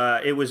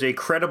 It was a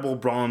credible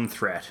bomb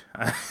threat.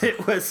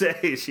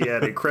 She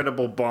had a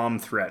credible bomb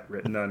threat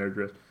written on her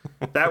dress.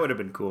 That would have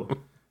been cool.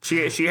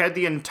 She had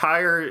the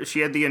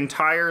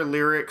entire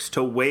lyrics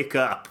to "Wake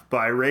Up"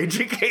 by Rage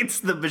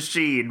Against the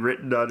Machine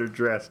written on her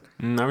dress.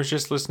 I was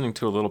just listening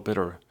to a little bit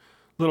of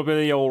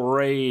the old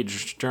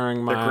Rage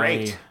during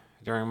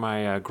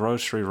my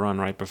grocery run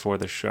right before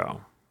the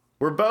show.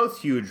 We're both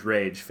huge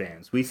Rage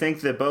fans. We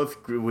think they're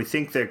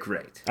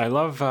great. I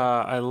love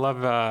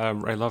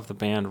the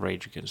band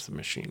Rage Against the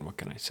Machine. What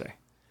can I say?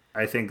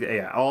 I think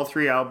all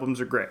three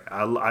albums are great.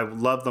 I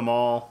love them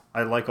all.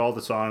 I like all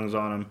the songs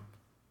on them.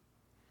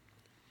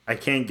 I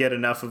can't get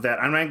enough of that.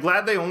 I'm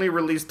glad they only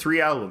released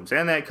 3 albums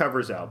and that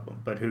covers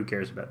album, but who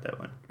cares about that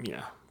one?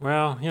 Yeah.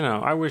 Well,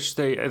 I wish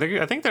I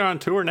think they're on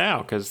tour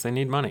now because they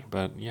need money.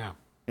 But yeah.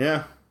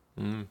 Yeah.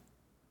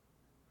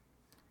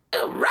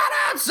 Right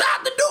on!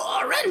 outside the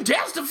door and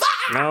testify.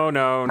 No.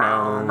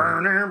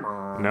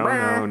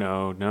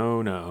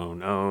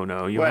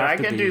 You What, have I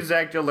to can be... do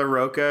Zach De La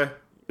Roca.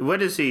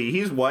 What is he?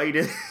 He's white.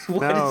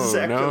 What is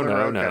Zach De La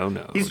Roca?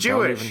 No. He's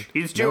Jewish.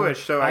 He's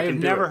Jewish, so I can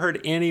do it. have never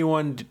heard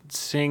anyone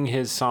sing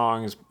his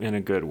songs in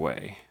a good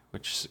way,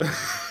 which...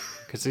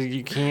 Because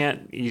you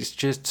can't... He's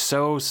just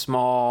so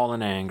small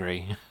and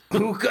angry.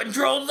 Who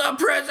controls the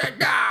present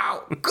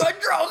now?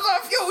 Controls the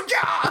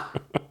future.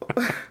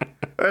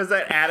 Or is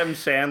that Adam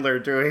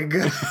Sandler doing?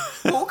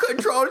 Who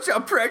controls the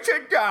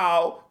present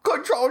now?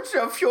 Controls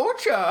the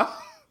future.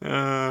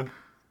 Yeah,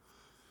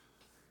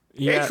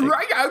 It's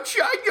right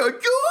outside your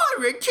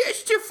door and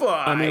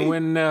testify. I mean,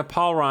 when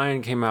Paul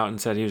Ryan came out and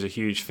said he was a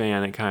huge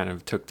fan, it kind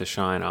of took the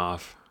shine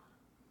off.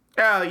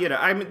 Oh,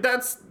 I mean,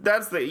 that's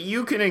the,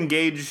 you can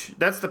engage,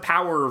 that's the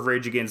power of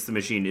Rage Against the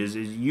Machine, is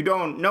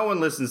no one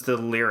listens to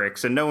the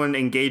lyrics and no one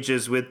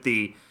engages with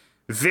the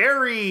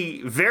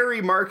very, very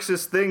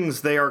Marxist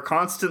things they are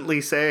constantly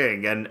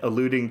saying and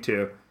alluding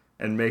to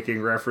and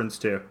making reference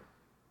to.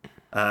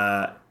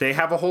 They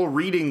have a whole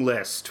reading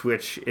list,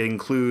 which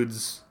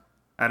includes,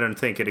 I don't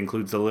think it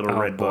includes the Little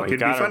Red Book. It'd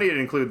be funny to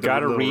include the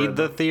Little Red Book. Gotta read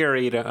the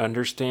theory to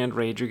understand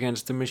Rage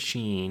Against the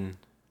Machine.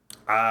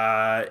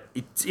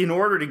 It's in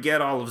order to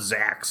get all of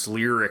Zach's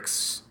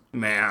lyrics,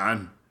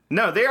 man.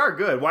 No, they are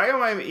good. Why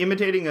am I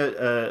imitating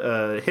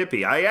a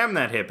hippie? I am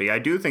that hippie. I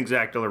do think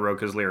Zach De La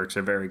Roca's lyrics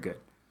are very good.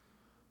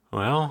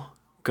 Well,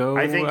 go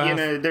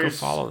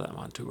follow them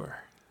on tour.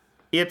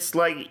 It's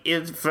like,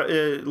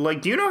 do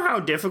you know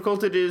how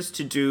difficult it is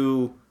to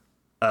do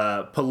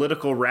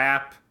political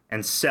rap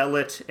and sell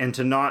it and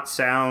to not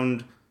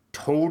sound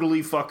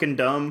totally fucking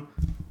dumb?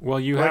 Well,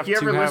 you have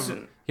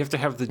to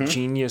have the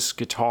genius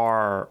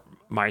guitar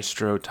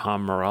maestro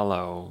Tom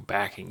Morello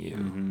backing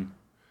you.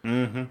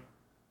 Mm-hmm.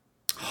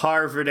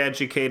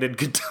 Harvard-educated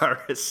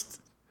guitarist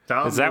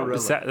Tom Morello.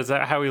 Is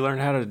that how he learned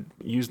how to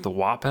use the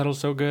wah pedal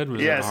so good?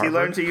 Yes, he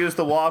learned to use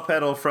the wah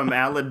pedal from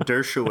Alan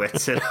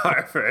Dershowitz at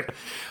Harvard.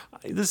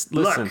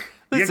 Listen.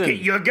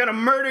 You're gonna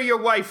murder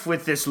your wife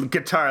with this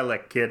guitar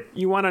lick, kid.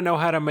 You want to know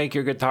how to make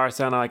your guitar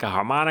sound like a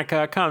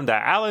harmonica? Come to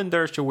Alan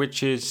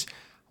Dershowitz's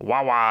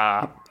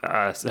wah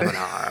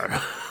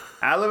seminar.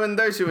 Alan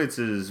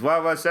Dershowitz's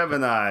wah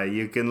seminar.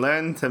 You can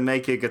learn to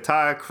make your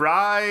guitar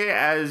cry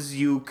as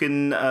you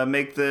can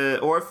make the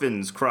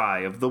orphans cry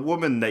of the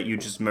woman that you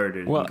just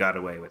murdered and got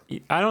away with.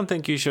 I don't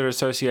think you should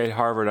associate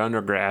Harvard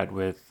undergrad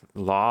with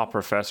law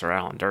professor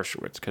Alan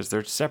Dershowitz because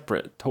they're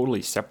separate,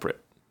 totally separate.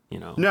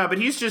 No, but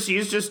he's just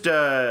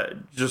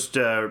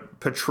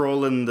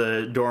patrolling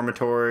the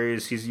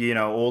dormitories. He's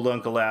old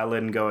Uncle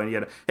Alan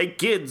going, hey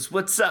kids,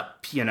 what's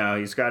up?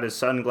 He's got his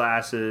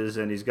sunglasses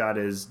and he's got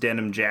his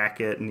denim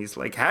jacket and he's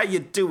like, how you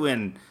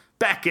doing?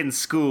 Back in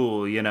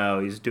school,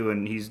 he's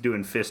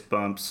doing fist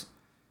bumps.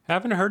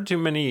 Haven't heard too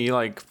many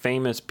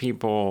famous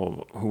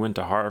people who went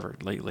to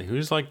Harvard lately.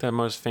 Who's the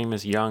most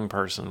famous young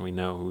person we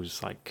know who's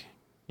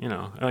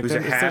who's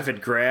a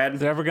Harvard grad? Is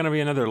there ever going to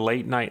be another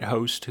late night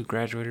host who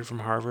graduated from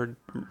Harvard?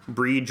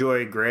 Bree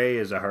Joy Gray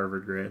is a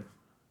Harvard grad.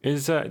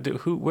 Didn't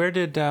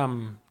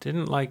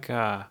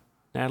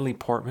Natalie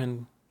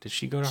Portman, did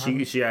she go to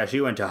Harvard?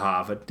 She went to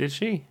Harvard. Did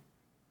she?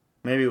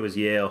 Maybe it was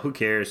Yale. Who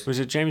cares? Was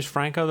it James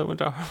Franco that went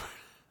to Harvard?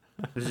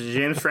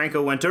 James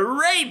Franco went to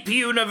Rape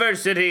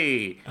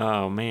University.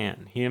 Oh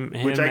man,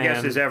 which I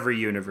guess is every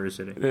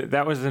university.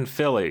 That was in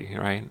Philly,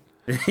 right?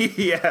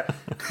 Yeah.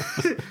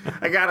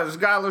 I got a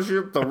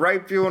scholarship to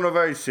Rape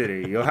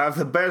University. You'll have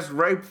the best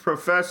rape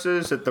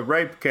professors at the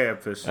Rape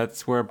campus.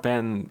 That's where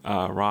Ben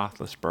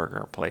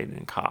Roethlisberger played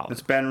in college.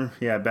 It's Ben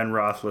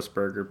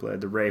Roethlisberger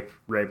played the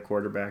rape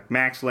quarterback.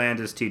 Max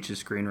Landis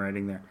teaches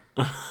screenwriting there.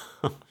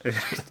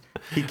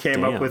 He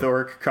came up with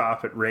Orc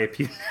Cop at Rape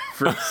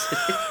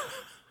University.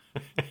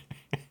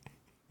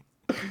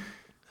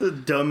 The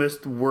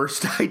dumbest,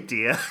 worst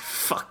idea.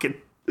 Fucking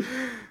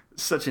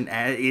such an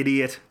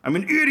idiot. I'm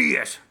an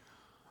idiot.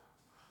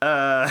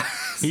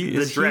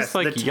 He's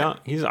young.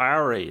 He's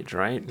our age,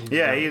 right?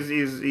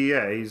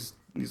 He's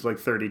like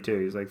 32.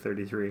 He's like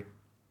 33.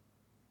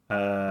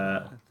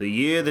 The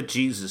year that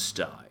Jesus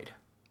died.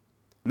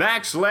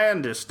 Max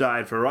Landis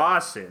died for our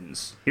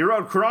sins. He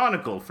wrote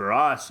Chronicle for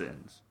our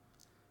sins.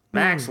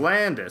 Max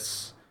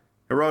Landis,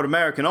 he wrote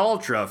American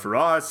Ultra for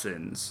our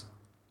sins.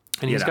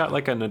 And he's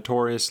got a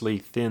notoriously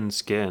thin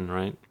skin,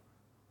 right?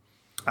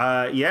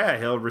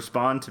 He'll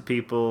respond to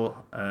people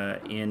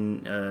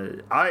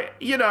which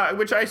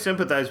I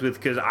sympathize with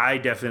because I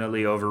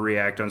definitely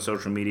overreact on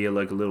social media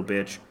like a little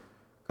bitch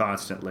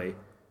constantly.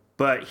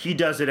 But he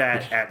does it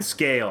at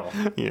scale.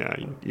 Yeah.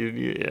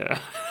 Yeah.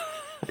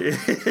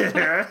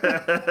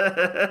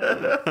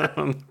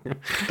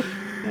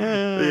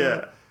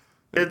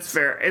 It's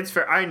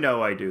fair. I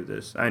know I do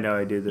this.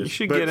 You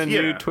should get a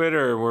new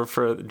Twitter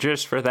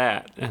just for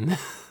that. And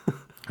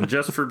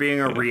just for being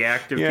a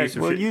reactive piece of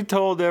shit. Well, you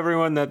told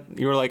everyone that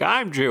you were like,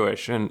 I'm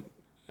Jewish, and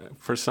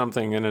for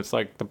something, and it's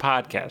like the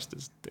podcast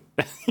is.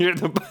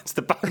 It's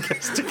the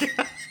podcast again.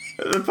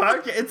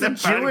 It's a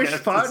Jewish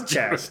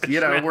podcast. You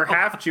know, we're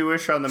half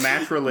Jewish on the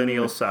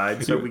matrilineal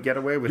side, so we get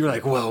away with it. You're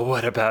like, well,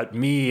 what about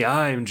me?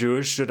 I'm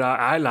Jewish. Should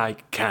I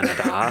like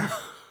Canada.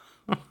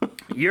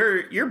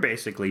 You're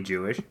basically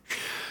Jewish.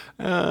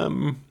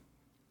 I'm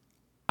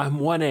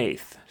 1/8,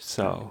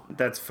 so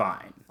that's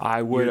fine.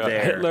 I would.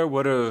 Hitler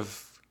would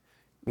have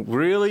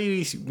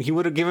really. He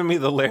would have given me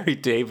the Larry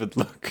David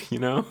look. You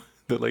know,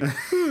 the like.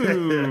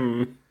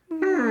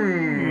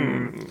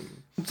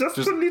 Just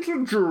a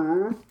little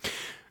Jew.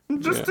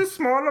 Just a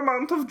small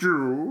amount of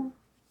Jew.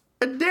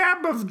 A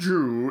dab of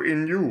Jew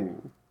in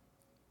you.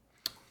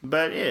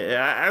 But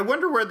yeah, I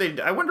wonder where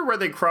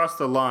they crossed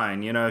the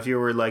line. You know, if you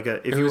were like a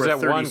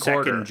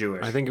 30-second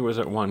Jewish. I think it was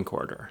at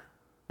 1/4.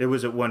 It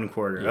was at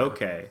 1/4. Yeah.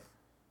 Okay.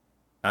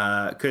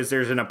 Because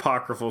there's an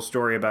apocryphal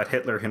story about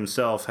Hitler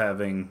himself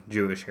having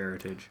Jewish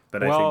heritage,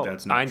 but I think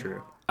that's not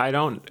true. I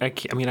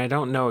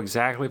don't know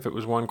exactly if it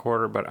was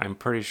 1/4, but I'm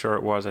pretty sure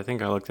it was. I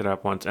think I looked it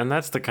up once, and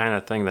that's the kind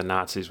of thing the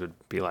Nazis would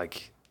be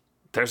like.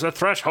 There's a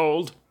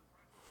threshold.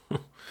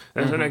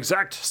 There's an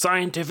exact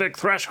scientific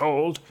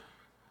threshold.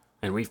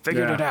 And we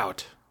figured it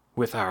out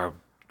with our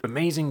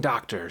amazing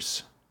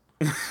doctors.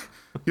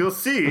 You'll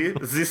see,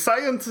 the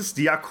scientist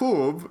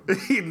Yakub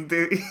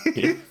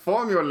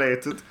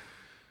formulated,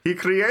 he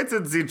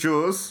created the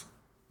Jews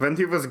when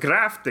he was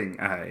grafting.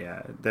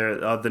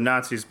 The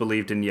Nazis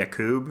believed in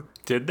Yakub.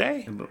 Did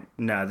they?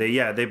 No,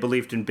 they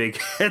believed in big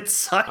head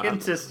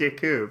scientist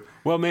Yakub.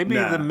 Well, maybe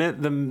the myth.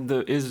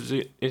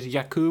 Is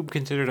Yakub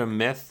considered a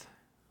myth?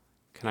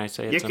 Can I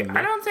say it's a myth?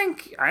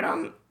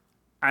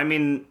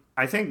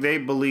 I think they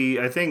believe.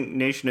 I think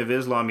Nation of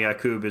Islam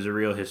Yakub is a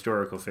real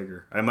historical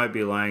figure. I might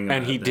be lying about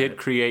that. And he did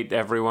create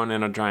everyone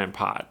in a giant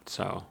pot,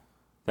 so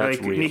that's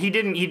real. He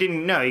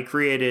didn't. No, he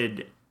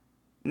created.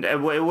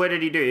 What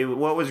did he do?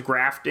 What was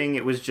grafting?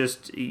 It was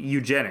just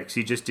eugenics.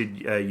 He just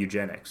did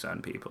eugenics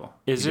on people.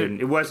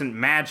 It wasn't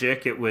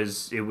magic. It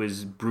was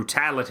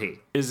brutality.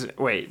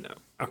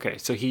 Okay,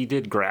 so he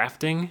did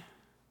grafting?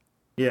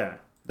 Yeah.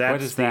 What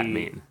does that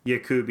mean?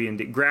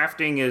 Yakubian.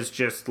 Grafting is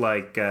just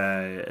like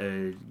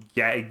getting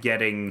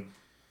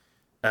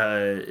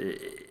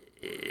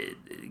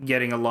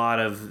a lot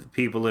of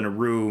people in a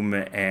room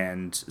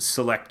and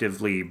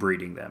selectively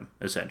breeding them,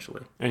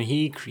 essentially. And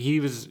he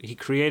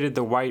created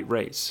the white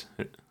race.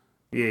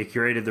 Yeah, he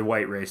created the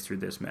white race through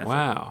this method.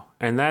 Wow.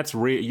 And that's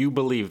real. You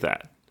believe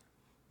that?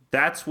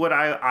 That's what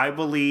I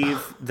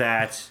believe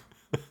that...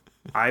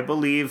 I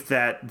believe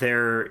that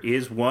there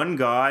is one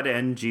God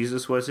and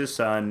Jesus was his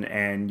son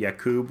and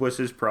Yakub was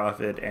his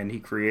prophet and he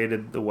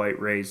created the white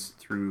race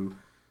through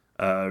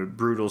a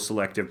brutal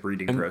selective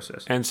breeding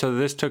process. And so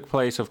this took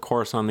place, of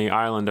course, on the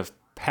island of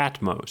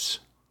Patmos.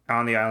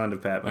 On the island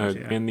of Patmos,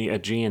 yeah. In the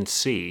Aegean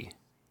Sea.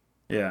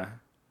 Yeah.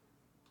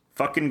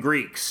 Fucking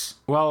Greeks.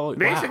 Well,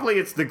 basically,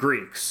 It's the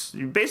Greeks.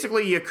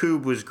 Basically,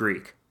 Yakub was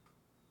Greek.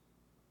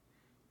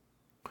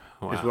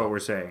 Wow. Is what we're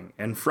saying.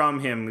 And from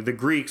him, the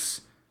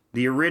Greeks...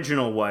 The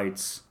original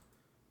whites.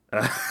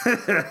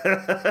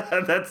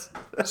 That's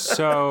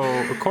so.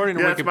 According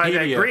to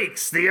Wikipedia,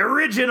 Greeks, the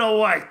original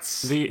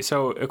whites.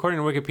 According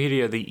to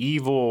Wikipedia, the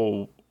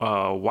evil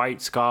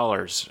white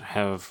scholars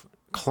have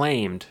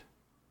claimed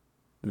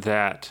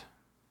that,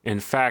 in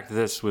fact,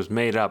 this was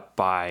made up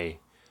by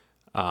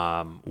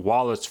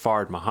Wallace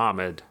Fard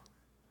Muhammad,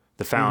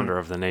 the founder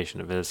of the Nation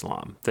of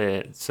Islam.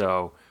 It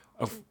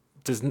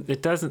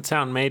doesn't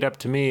sound made up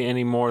to me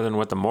any more than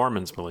what the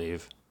Mormons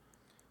believe.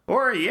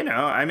 Or,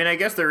 I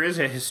guess there is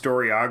a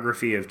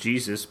historiography of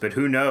Jesus, but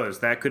who knows?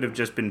 That could have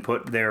just been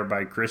put there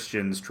by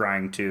Christians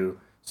trying to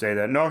say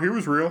that, no, he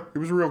was real. He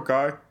was a real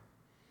guy.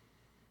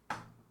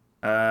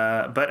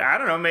 But I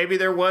don't know, maybe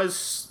there was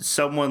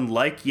someone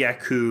like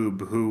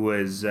Yakub who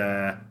was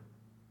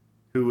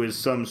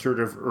some sort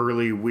of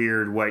early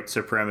weird white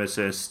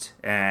supremacist,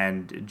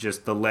 and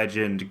just the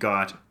legend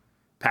got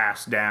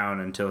passed down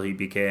until he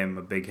became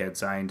a big head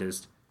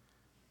scientist.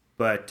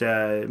 But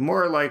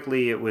more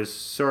likely it was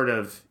sort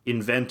of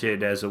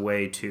invented as a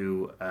way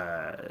to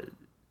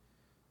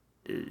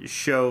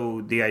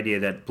show the idea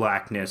that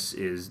blackness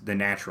is the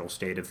natural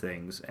state of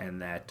things and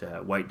that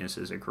whiteness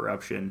is a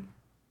corruption,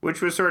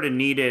 which was sort of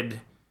needed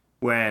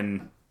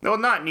when... Well,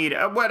 not needed.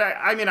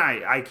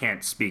 I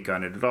can't speak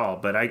on it at all,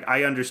 but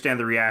I understand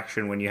the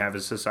reaction when you have a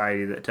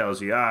society that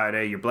tells you,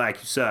 hey, you're black,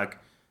 you suck.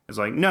 It's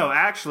like, no,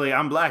 actually,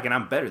 I'm black and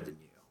I'm better than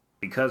you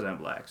because I'm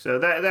black. So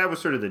that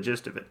was sort of the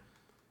gist of it.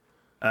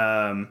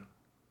 At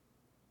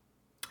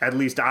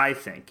least I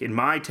think, in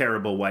my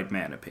terrible white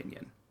man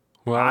opinion.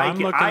 Well,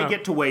 I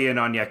get to weigh in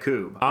on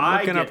Yakub.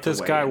 I'm looking up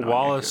this guy,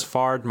 Wallace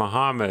Fard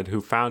Muhammad,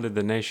 who founded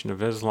the Nation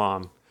of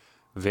Islam.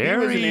 He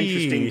was an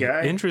interesting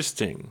guy.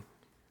 Interesting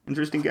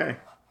guy.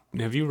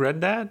 Have you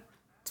read that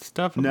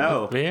stuff?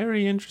 No.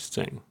 Very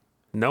interesting.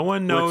 No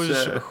one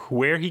knows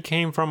where he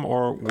came from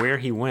or where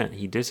he went.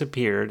 He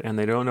disappeared, and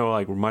they don't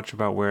know much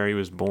about where he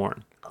was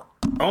born.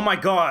 Oh my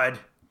God,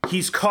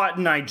 he's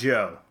Cotton Eye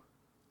Joe.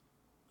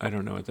 I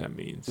don't know what that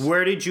means.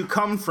 Where did you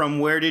come from?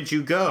 Where did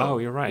you go? Oh,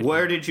 you're right.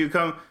 Where did you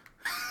come?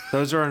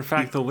 Those are, in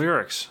fact, the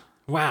lyrics.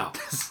 Wow.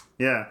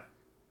 Yeah.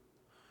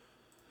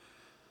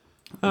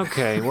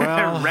 Okay,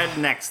 well,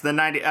 Rednecks, the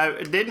 90.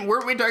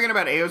 Weren't we talking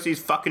about AOC's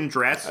fucking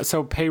dress?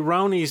 so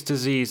Peyronie's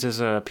disease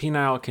is a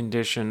penile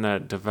condition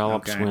that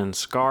develops when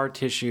scar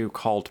tissue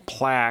called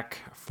plaque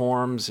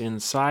forms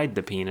inside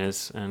the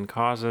penis and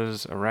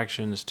causes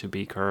erections to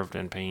be curved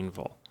and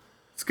painful.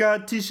 Scar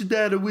tissue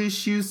that I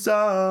wish you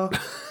saw.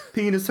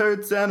 Penis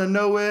hurts and I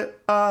know it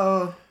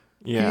all.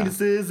 Yeah.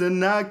 Penises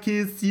and I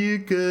kiss you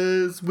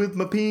 'cause with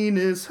my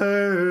penis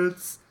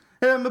hurts.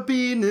 And my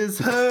penis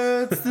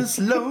hurts this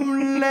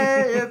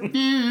lonely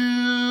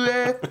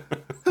view.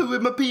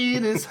 With my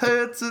penis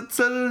hurts, it's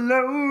a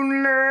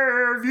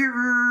lonely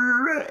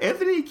view.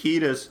 Anthony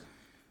Kiedis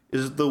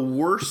is the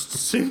worst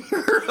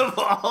singer of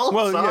all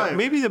time. Yeah,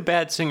 maybe a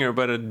bad singer,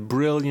 but a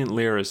brilliant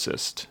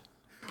lyricist.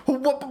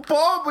 What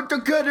Bob with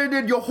the cutting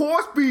in your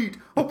horse beat?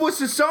 What's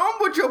the song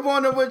with your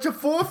one with your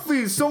 4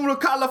 feet? Some of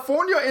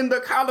California in the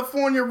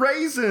California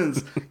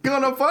raisins.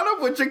 Gonna fun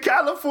up with your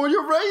California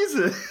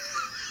raisins.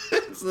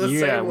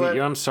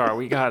 I'm sorry,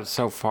 we got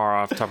so far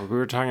off topic. We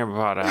were talking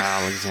about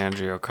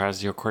Alexandria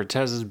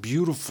Ocasio-Cortez's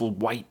beautiful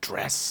white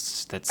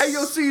dress. That's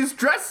AOC's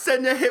dress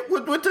and you hit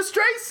with the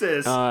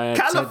straces.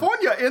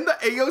 California in the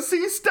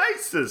AOC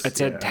stasis. It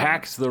said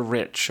tax the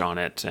rich on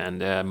it,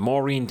 and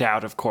Maureen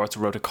Dowd, of course,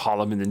 wrote a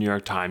column in the New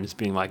York Times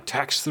being like,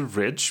 tax the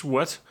rich?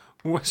 What?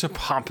 What's a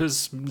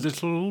pompous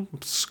little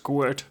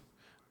squirt?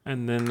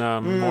 And then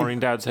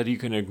Maureen Dowd said you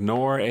can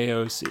ignore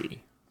AOC.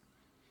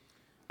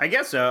 I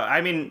guess so.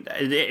 I mean,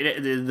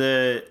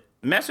 the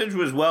message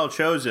was well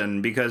chosen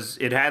because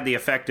it had the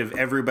effect of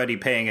everybody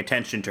paying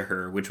attention to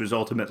her, which was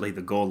ultimately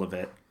the goal of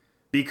it.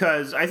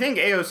 Because I think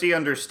AOC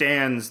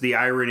understands the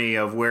irony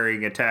of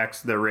wearing a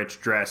tax the rich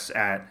dress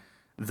at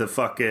the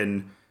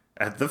fancy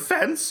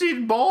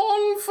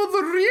ball for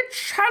the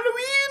rich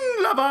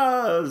Halloween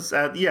lovers.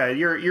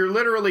 You're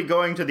literally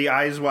going to the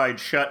Eyes Wide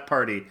Shut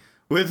party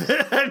with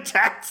a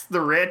tax the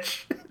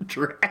rich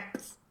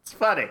dress. It's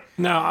funny.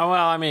 No,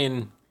 well, I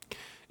mean,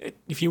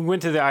 if you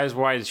went to the Eyes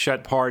Wide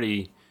Shut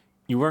party,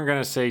 you weren't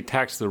going to say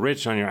tax the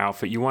rich on your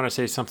outfit. You want to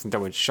say something that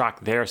would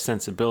shock their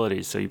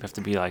sensibilities. So you have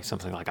to be like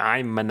something like,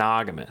 I'm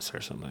monogamous or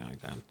something like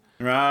that.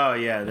 Oh,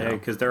 yeah,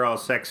 because they're all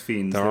sex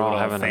fiends. They're all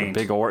having a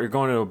big you're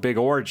going to a big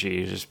orgy.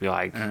 You just be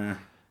like,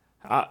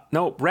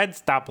 no, red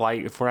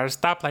stoplight. If we're at a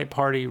stoplight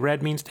party,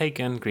 red means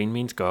taken, green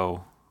means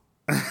go.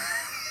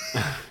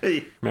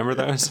 Remember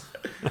those?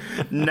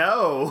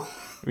 No.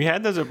 We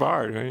had those at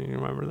bars, right? You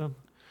remember them?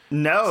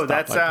 No,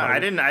 that's I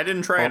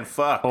didn't try and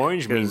fuck.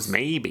 Orange means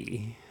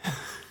maybe.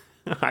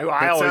 I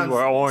always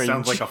wear orange.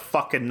 Sounds like a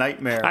fucking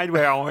nightmare. I'd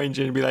wear orange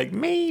and be like,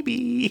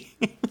 maybe.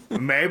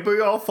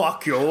 Maybe I'll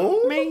fuck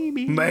you.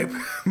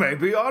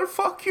 Maybe I'll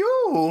fuck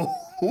you.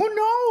 Who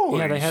knows?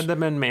 Yeah, they had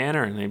them in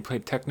Manor and they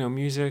played techno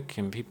music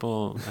and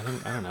people.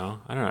 I don't know.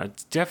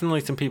 It's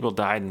definitely some people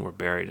died and were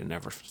buried and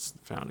never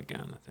found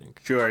again. I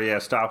think. Sure. Yeah.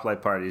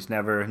 Stoplight parties.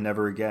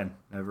 Never again.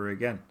 Never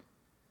again.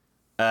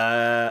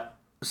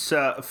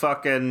 So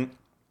fucking.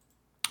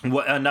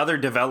 Another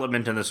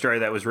development in the story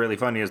that was really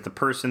funny is the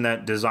person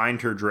that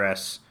designed her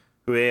dress,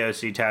 who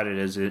AOC touted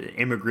as an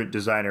immigrant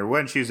designer,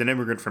 when she's an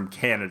immigrant from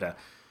Canada.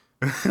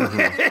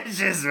 It's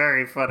just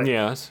very funny.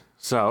 Yes.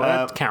 So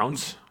that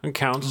counts. It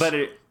counts. But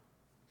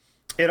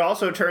it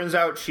also turns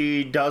out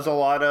she does a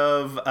lot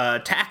of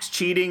tax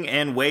cheating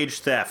and wage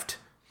theft.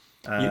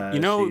 You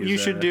know what you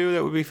should do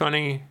that would be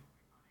funny?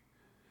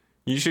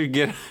 You should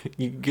get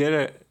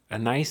a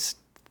nice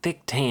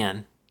thick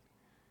tan.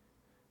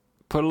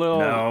 Put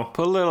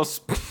a little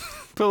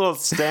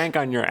stank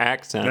on your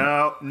accent.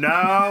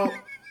 No.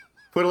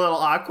 Put a little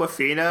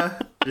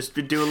Aquafina. Just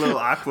to do a little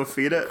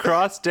Aquafina.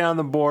 Cross down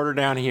the border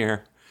down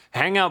here.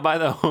 Hang out by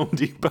the Home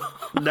Depot.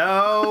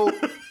 No.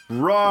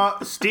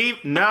 Wrong. Steve,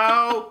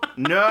 no.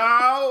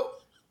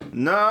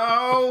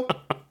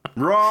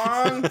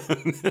 Wrong.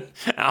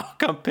 I'll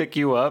come pick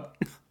you up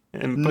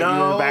and put you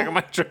in the back of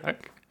my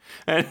truck.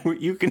 And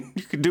you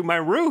can do my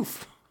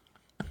roof.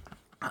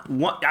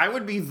 I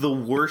would be the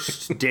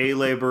worst day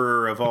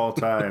laborer of all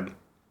time.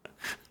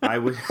 I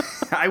would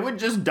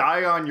just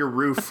die on your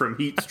roof from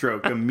heat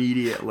stroke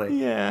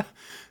immediately. Yeah.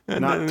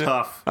 And Not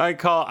tough. I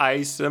call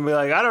ICE and be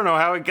like, I don't know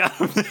how it got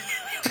him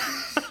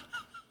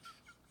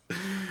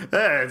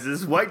there. It's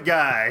this white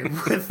guy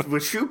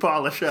with shoe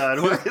polish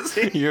on. What is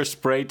he? Your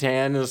spray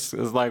tan is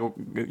like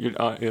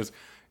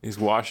is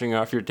washing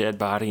off your dead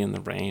body in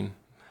the rain.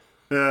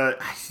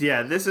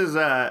 This is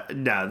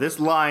this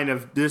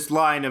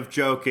line of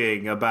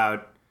joking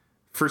about,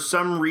 for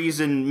some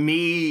reason,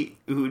 me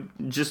who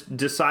just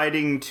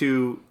deciding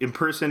to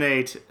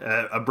impersonate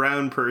a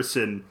brown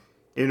person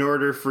in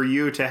order for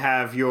you to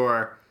have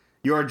your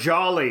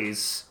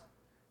jollies.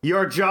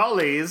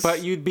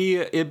 But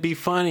it'd be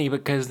funny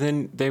because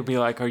then they'd be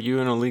like, "Are you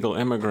an illegal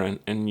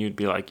immigrant?" And you'd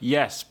be like,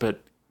 "Yes,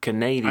 but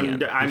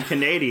Canadian. I'm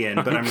Canadian,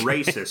 but I'm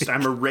racist.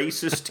 I'm a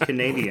racist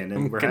Canadian,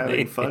 and we're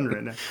having fun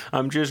right now.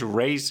 I'm just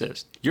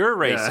racist. You're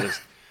racist.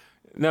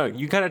 No,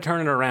 you got to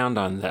turn it around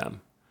on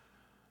them.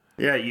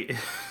 Yeah,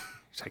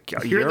 it's like,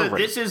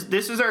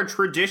 this is our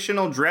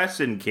traditional dress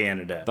in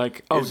Canada.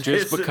 Like,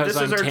 just because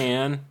I'm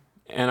tan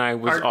and I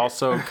was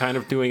also kind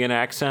of doing an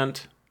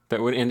accent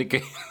that would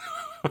indicate.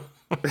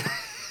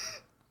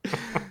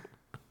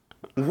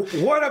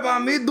 What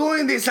about me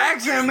doing this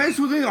accent makes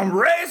you think I'm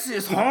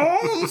racist,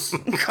 Holmes?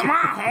 Come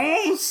on,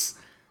 Holmes.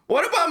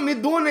 What about me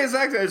doing this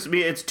accent?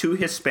 It's two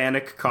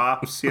Hispanic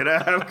cops, you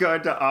know? I'm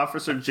going to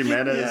Officer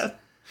Jimenez.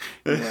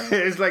 Yeah.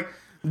 It's like,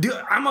 dude,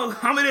 I'm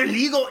an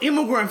illegal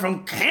immigrant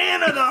from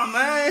Canada,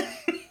 man.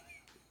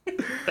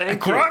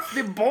 Across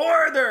the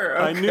border.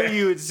 Okay. I knew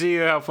you would see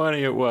how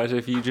funny it was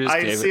if you just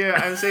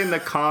I'm seeing the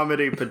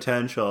comedy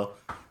potential.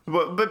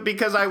 But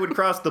because I would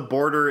cross the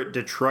border at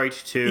Detroit,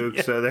 too,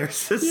 so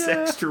there's this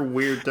extra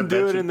weird dimension.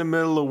 Do it in the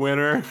middle of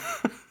winter.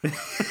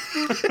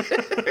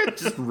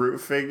 Just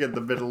roofing in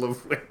the middle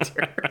of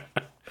winter.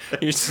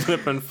 You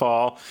slip and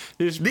fall.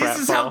 This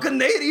is how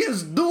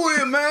Canadians do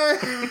it, man.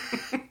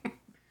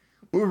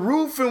 We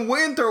roof in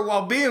winter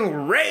while being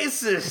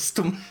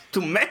racist to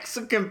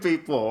Mexican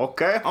people,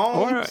 okay?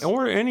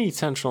 Or any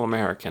Central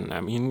American. I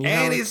mean,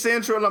 any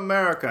Central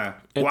America.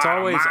 It's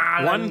always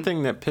one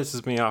thing that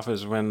pisses me off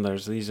is when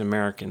there's these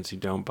Americans who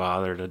don't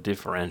bother to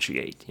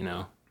differentiate, you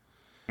know?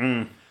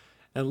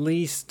 At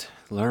least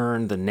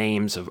learn the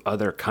names of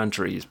other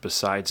countries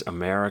besides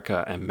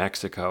America and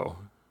Mexico.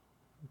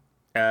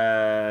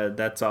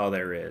 That's all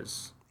there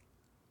is.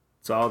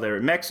 It's all there.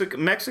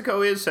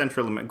 Mexico is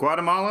Central America.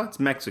 Guatemala, it's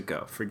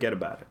Mexico. Forget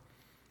about it.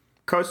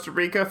 Costa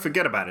Rica,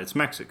 forget about it. It's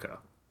Mexico.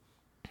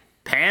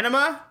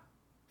 Panama,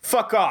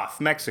 fuck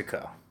off,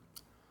 Mexico.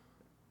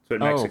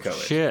 That's what Mexico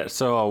is. Shit.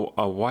 So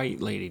a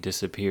white lady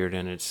disappeared,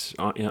 and it's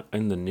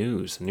in the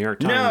news. The New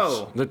York Times.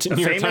 No, the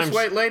New York famous Times,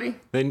 white lady?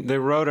 They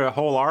wrote a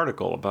whole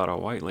article about a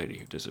white lady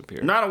who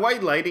disappeared. Not a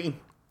white lady.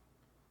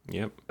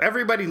 Yep.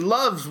 Everybody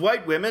loves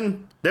white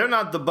women. They're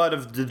not the butt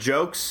of the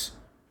jokes.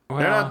 Well,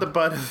 they're not the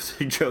butt of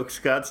the jokes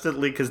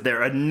constantly because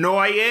they're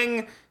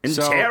annoying and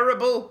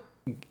terrible.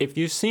 If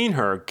you've seen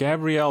her,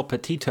 Gabrielle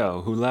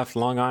Petito, who left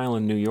Long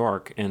Island, New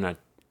York, in a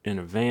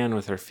van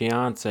with her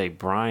fiance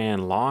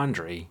Brian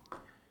Laundrie.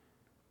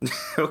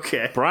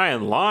 Okay.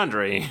 Brian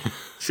Laundrie.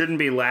 Shouldn't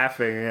be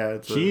laughing. Yeah,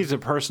 she's a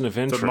person of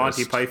interest. It's a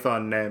Monty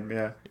Python name.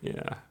 Yeah.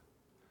 Yeah.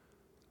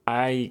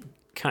 I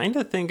kind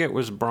of think it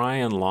was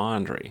Brian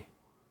Laundrie.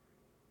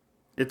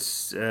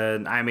 It's,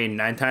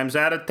 9 times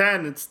out of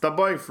 10, it's the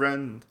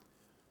boyfriend.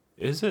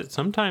 Is it?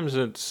 Sometimes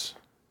it's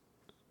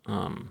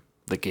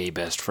the gay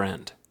best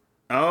friend.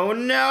 Oh,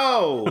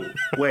 no.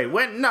 Wait,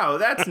 what? No,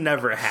 that's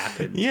never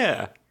happened.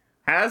 Yeah.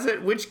 Has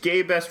it? Which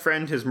gay best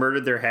friend has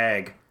murdered their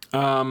hag?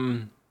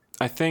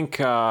 I think,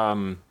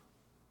 the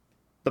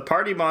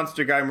party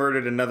monster guy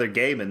murdered another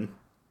gayman.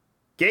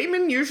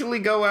 Gaymen usually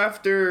go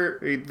after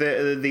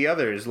the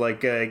others.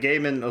 Like,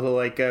 gaymen,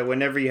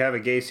 whenever you have a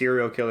gay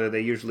serial killer, they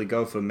usually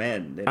go for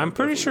men. I'm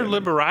pretty sure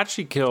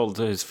Liberace killed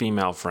his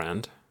female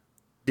friend.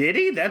 Did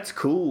he? That's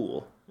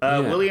cool.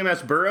 Yeah. William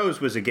S.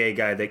 Burroughs was a gay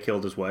guy that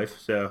killed his wife,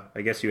 so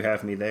I guess you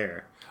have me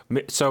there.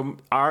 So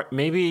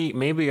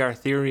maybe our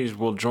theories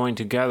will join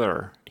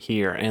together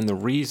here, and the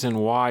reason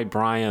why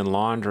Brian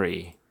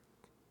Laundrie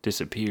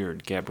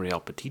disappeared, Gabrielle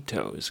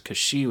Petito, is because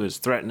she was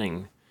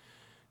threatening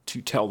to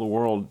tell the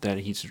world that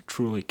he's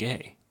truly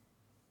gay.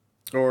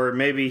 Or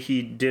maybe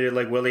he did it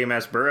like William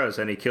S. Burroughs,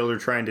 and he killed her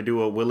trying to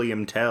do a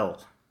William Tell.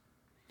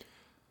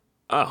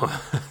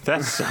 Oh,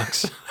 that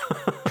sucks.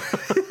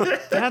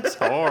 That's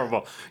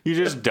horrible. You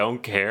just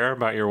don't care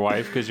about your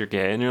wife because you're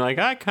gay, and you're like,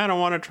 I kind of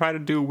want to try to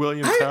do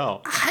William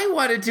Tell. I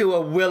want to do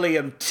a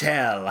William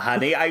Tell,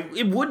 honey.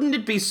 Wouldn't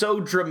it be so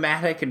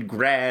dramatic and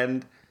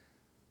grand?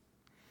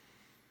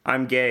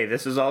 I'm gay.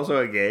 This is also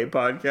a gay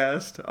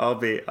podcast. I'll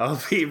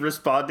be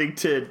responding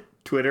to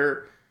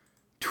Twitter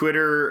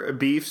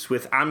beefs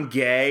with I'm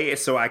gay,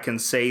 so I can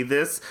say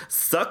this.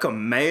 Suck a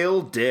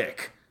male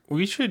dick.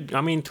 We should.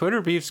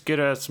 Twitter beefs get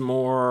us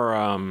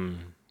more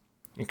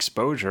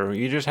exposure.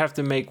 You just have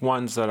to make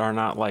ones that are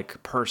not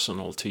like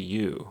personal to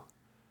you.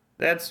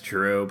 That's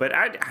true, but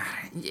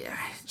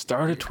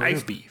start a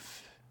Twitter beef.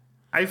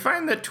 I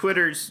find that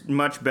Twitter's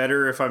much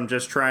better if I'm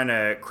just trying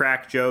to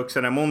crack jokes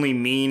and I'm only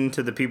mean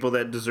to the people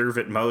that deserve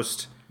it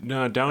most.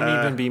 No, don't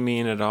even be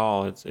mean at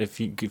all. It's if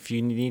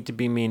you need to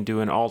be mean, do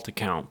an alt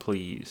account,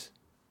 please.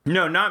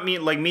 No, not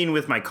mean like mean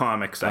with my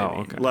comics. I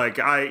mean,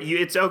 okay.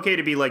 It's okay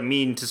to be like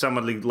mean to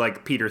someone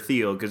like Peter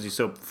Thiel because he's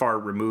so far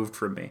removed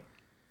from me.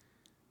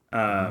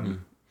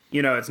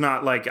 You know, it's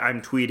not like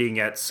I'm tweeting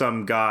at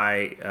some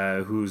guy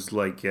who's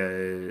like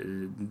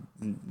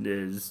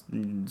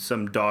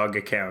some dog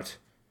account.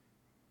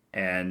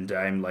 And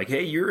I'm like,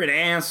 hey, you're an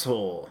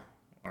asshole.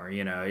 Or,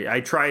 you know,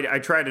 I try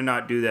to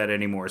not do that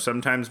anymore.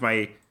 Sometimes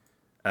my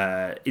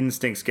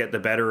instincts get the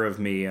better of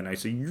me, and I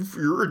say,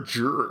 you're a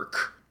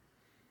jerk.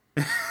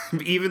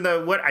 Even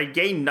though I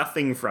gain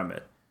nothing from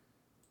it.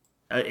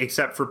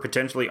 Except for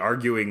potentially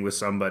arguing with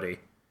somebody.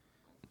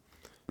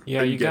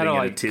 Yeah, you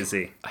gotta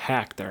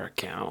hack their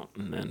account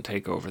and then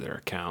take over their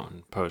account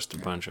and post a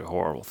bunch of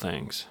horrible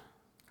things.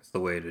 That's the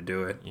way to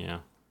do it.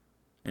 Yeah.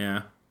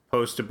 Yeah.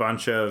 Post a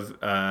bunch of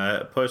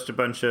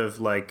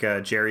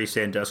like Jerry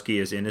Sandusky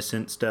is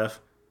innocent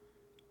stuff.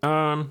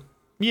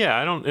 Yeah,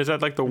 I don't. Is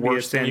that like the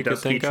worst thing you could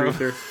think of?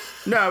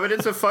 No, but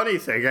it's a funny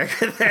thing. I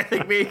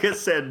think being a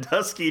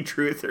Sandusky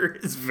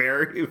truther is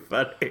very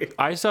funny.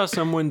 I saw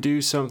someone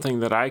do something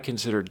that I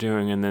considered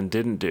doing and then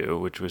didn't do,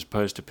 which was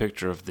post a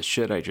picture of the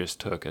shit I just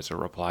took as a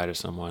reply to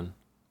someone.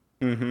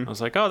 Mm-hmm. I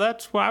was like, oh,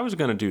 that's why I was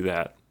going to do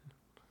that.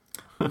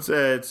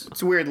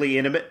 It's weirdly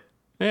intimate.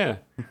 Yeah.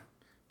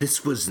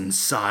 This was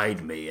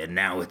inside me, and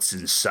now it's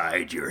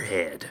inside your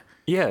head.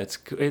 Yeah,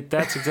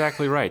 that's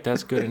exactly right.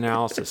 That's good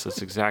analysis.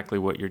 That's exactly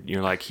what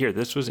you're like. Here,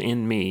 this was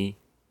in me,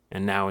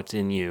 and now it's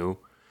in you.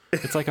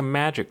 It's like a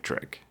magic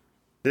trick.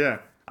 Yeah,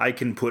 I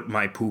can put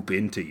my poop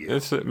into you.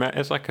 It's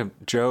like a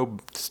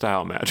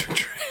Job-style magic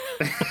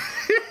trick.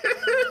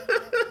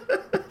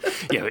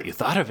 Yeah, but you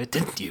thought of it,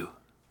 didn't you?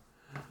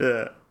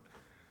 Yeah.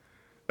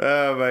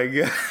 Oh my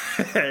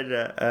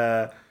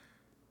god.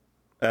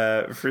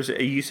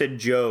 You said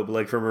Job,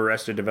 like from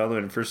Arrested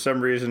Development. For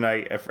some reason,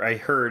 I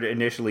heard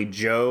initially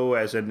Joe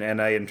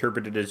and I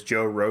interpreted it as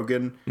Joe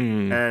Rogan,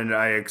 and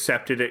I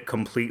accepted it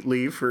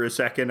completely for a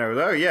second. I was,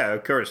 oh yeah,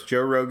 of course,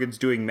 Joe Rogan's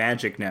doing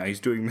magic now. He's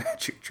doing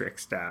magic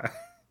tricks now.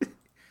 He's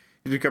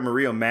become a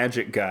real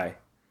magic guy.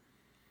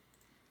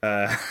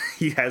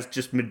 He has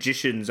just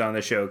magicians on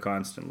the show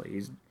constantly.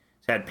 He's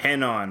had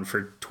Penn on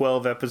for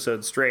 12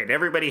 episodes straight.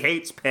 Everybody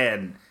hates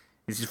Penn.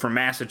 He's from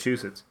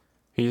Massachusetts.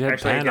 He's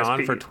had Penn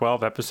on for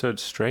 12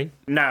 episodes straight?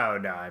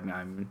 No,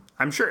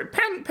 I'm sure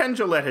Penn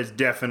Jillette has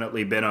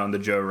definitely been on the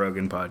Joe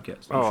Rogan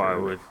podcast. I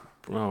would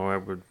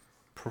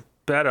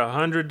bet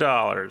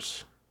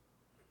 $100.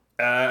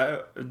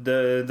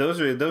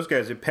 Those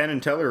guys, Penn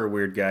and Teller are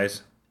weird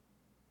guys.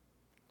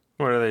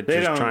 What are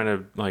they just trying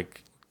to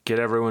like get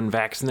everyone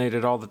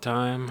vaccinated all the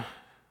time?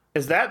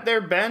 Is that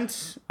their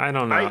bent? I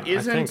don't know.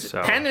 I think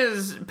so.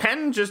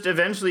 Penn just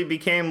eventually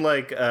became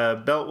like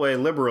a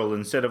Beltway liberal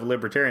instead of a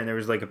libertarian. There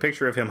was like a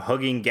picture of him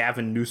hugging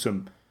Gavin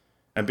Newsom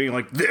and being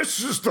like,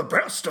 "This is the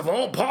best of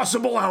all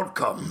possible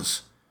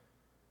outcomes.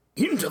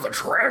 Into the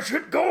trash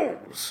it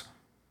goes."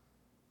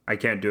 I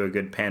can't do a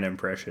good Penn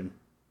impression,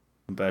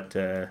 but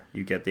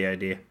you get the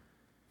idea.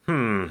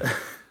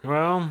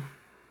 Well,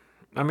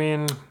 I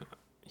mean,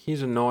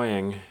 he's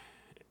annoying.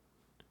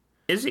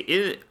 Is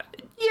he?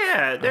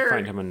 Yeah, I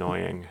find him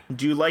annoying.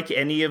 Do you like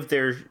any of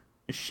their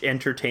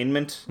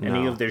entertainment? No.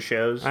 Any of their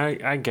shows?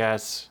 I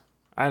guess.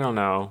 I don't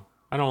know.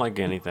 I don't like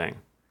anything.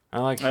 I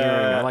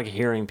like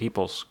hearing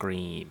people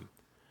scream.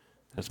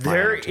 That's my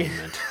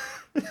entertainment.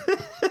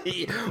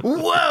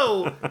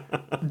 Whoa!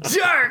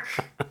 Dark!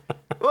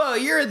 Whoa,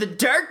 you're in the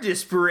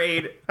darkness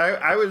parade.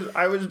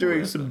 I was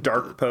doing some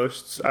dark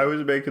posts. I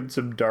was making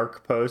some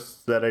dark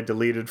posts that I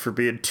deleted for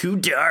being too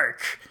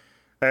dark.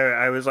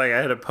 I was like, I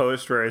had a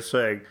post where I was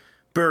saying,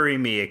 "Bury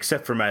me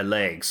except for my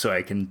legs so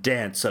I can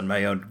dance on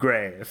my own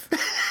grave."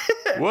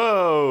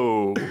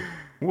 Whoa.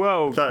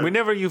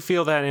 Whenever you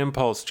feel that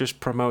impulse, just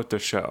promote the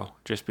show.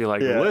 Just be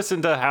like,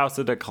 listen to House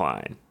of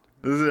Decline.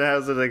 Listen to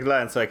House of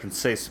Decline so I can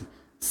say some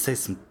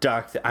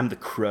dark I'm the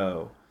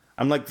Crow.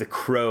 I'm like the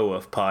Crow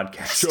of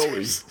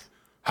podcasters.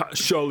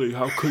 Shelley,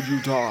 how could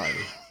you die?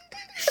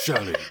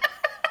 Shelley.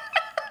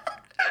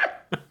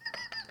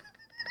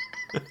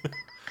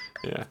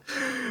 Yeah.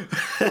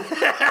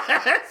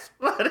 That's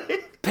funny.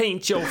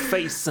 Paint your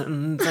face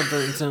and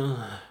something.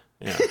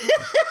 Yeah.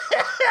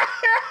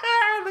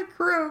 The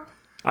Crow.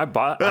 I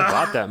bought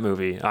that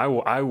movie. I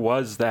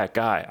was that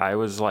guy. I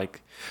was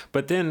like,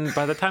 but then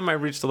by the time I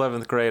reached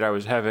 11th grade, I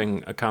was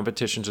having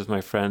competitions with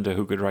my friend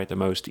who could write the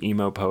most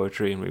emo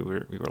poetry, and we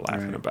were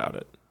laughing about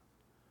it.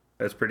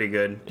 That's pretty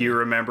good. Do you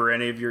remember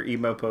any of your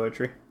emo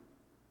poetry?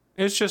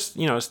 It's just,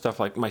 stuff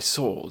like, my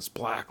soul is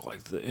black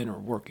like the inner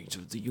workings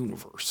of the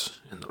universe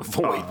and the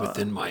void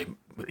within my,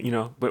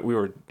 but we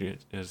were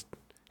just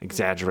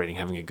exaggerating,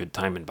 having a good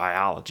time in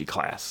biology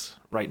class,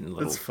 writing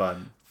little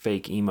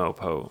fake emo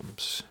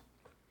poems.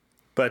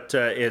 But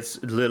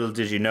it's little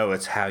did you know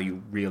it's how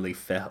you really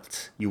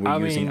felt. You were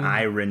using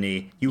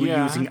irony. You were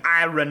using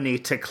irony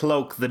to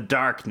cloak the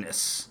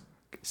darkness.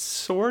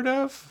 Sort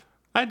of.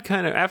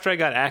 After I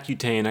got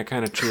Accutane, I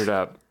kind of cheered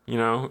up,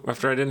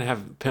 after I didn't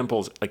have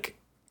pimples, like,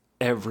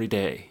 every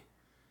day.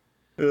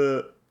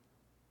 I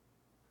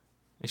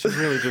should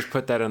really just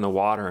put that in the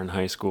water in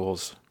high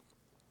schools.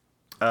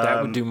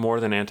 That would do more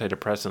than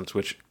antidepressants,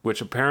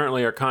 which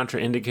apparently are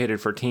contraindicated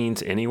for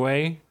teens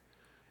anyway.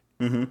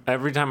 Mm-hmm.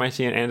 Every time I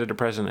see an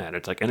antidepressant ad,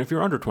 it's like, and if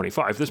you're under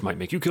 25, this might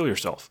make you kill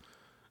yourself.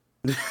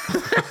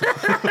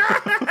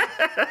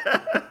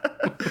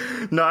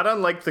 Not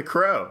unlike the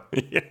Crow.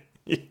 Yeah.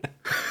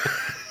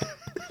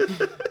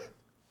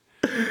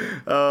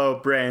 Oh,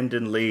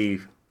 Brandon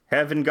Lee.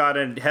 Haven't got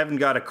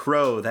a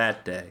crow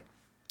that day.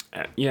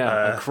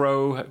 A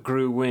crow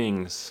grew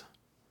wings.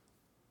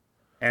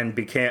 And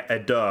became a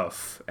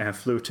dove and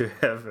flew to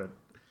heaven.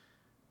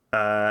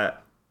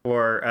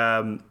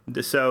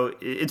 So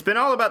it's been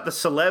all about the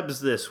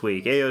celebs this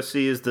week.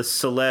 AOC is the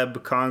celeb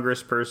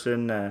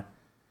congressperson.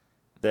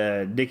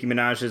 The Nicki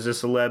Minaj is a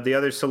celeb. The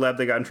other celeb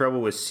that got in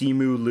trouble was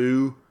Simu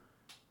Liu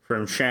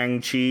from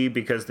Shang-Chi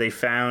because they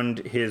found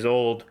his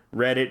old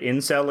Reddit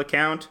incel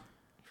account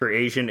for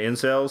Asian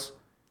incels.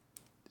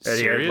 And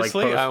he had,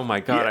 Seriously? Oh my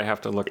god, Yeah. I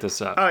have to look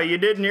this up. Oh, you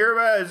didn't hear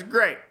about it? It's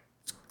great.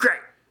 It's great.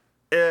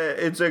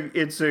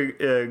 It's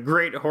a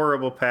great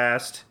horrible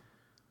past.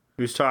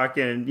 He was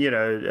talking, he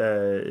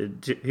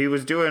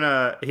was doing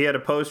he had a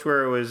post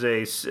where it was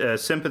a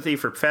sympathy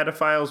for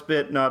pedophiles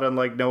bit, not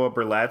unlike Noah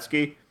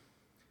Berlatsky.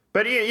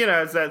 But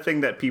it's that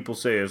thing that people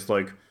say is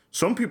like,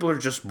 some people are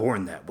just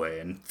born that way,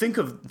 and think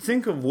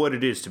of what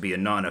it is to be a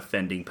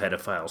non-offending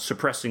pedophile,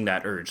 suppressing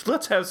that urge.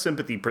 Let's have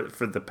sympathy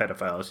for the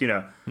pedophiles.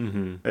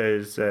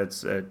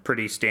 That's a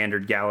pretty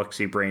standard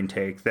Galaxy Brain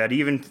take. That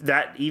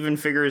even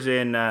figures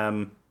in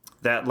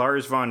that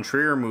Lars von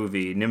Trier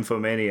movie,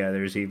 Nymphomania.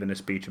 There's even a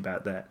speech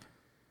about that.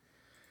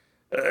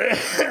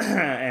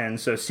 And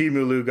so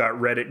Simu Liu got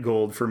Reddit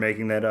gold for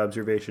making that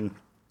observation.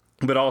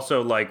 But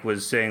also,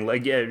 was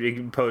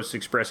saying, posts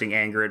expressing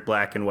anger at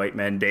black and white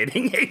men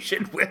dating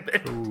Asian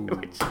women.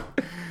 Which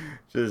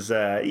is,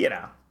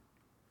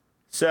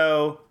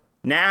 So,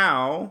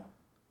 now,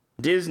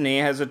 Disney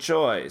has a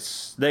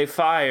choice. They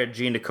fired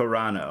Gina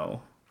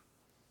Carano.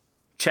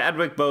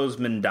 Chadwick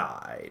Boseman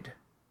died.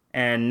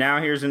 And now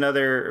here's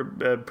another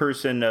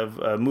person of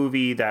a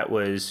movie that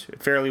was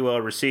fairly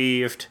well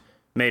received,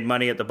 made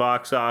money at the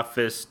box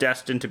office,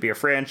 destined to be a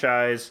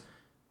franchise.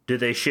 Do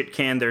they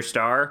shit-can their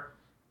star?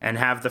 And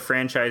have the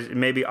franchise,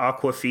 maybe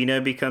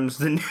Awkwafina becomes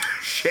the new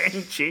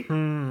Shang-Chi.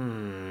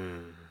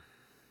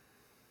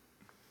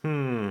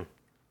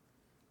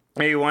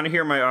 Hey, you want to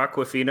hear my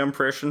Awkwafina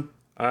impression?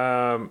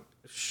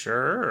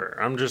 Sure.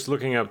 I'm just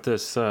looking up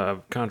this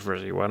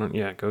controversy. Why don't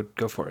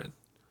go for it.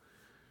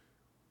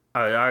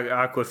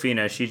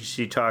 Awkwafina,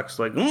 she talks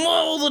like,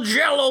 "Oh, the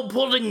Jello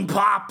pudding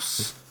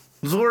pops.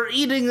 We're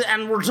eating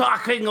and we're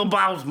talking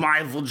about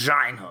my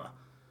vagina.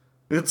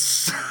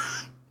 It's."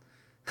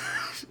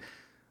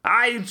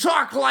 I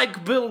talk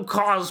like Bill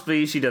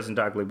Cosby. She doesn't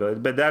talk like Bill,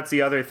 but that's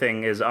the other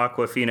thing is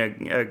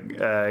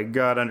Awkwafina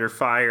got under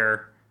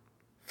fire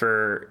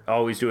for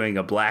always doing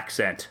a black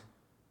scent.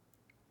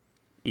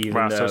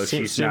 Even though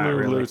she's not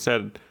really.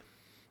 Said,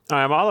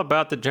 "I'm all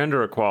about the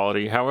gender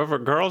equality. However,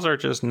 girls are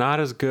just not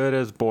as good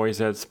as boys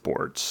at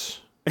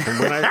sports.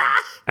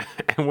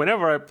 And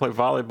whenever I play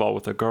volleyball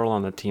with a girl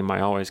on the team, I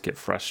always get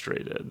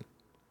frustrated."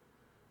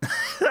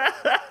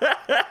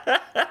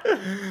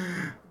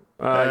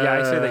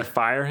 I say they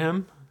fire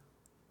him.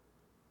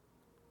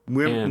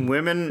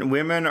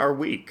 Women are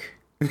weak.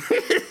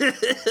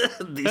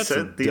 That's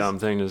a dumb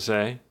thing to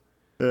say.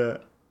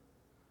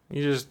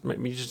 He just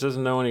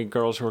doesn't know any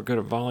girls who are good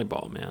at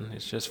volleyball, man.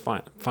 It's just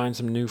find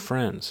some new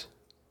friends.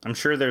 I'm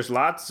sure there's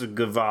lots of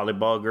good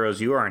volleyball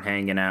girls you aren't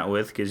hanging out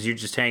with because you're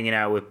just hanging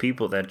out with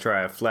people that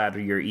try to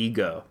flatter your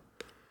ego.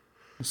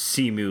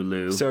 Simu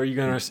Liu. So you're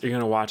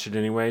gonna watch it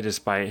anyway,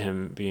 despite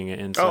him being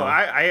an incel? Oh,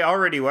 I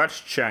already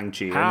watched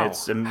Shang-Chi. How? And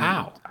it's,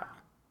 How?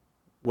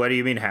 What do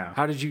you mean how?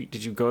 How did you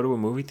go to a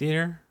movie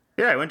theater?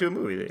 Yeah, I went to a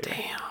movie theater.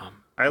 Damn.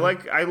 I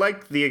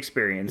like the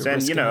experience,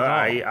 and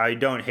I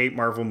don't hate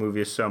Marvel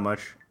movies so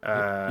much.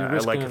 I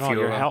like a few.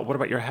 Your health. What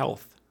about your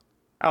health?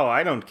 Oh,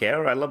 I don't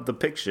care. I love the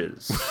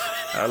pictures.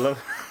 I love.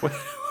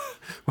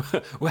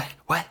 What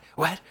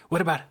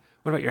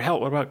about your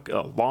health? What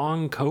about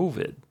long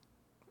COVID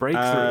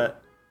breakthrough?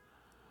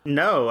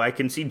 No, I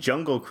can see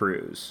Jungle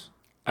Cruise.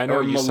 I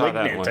know you saw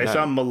that one. I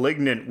saw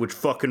Malignant, which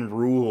fucking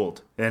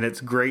ruled, and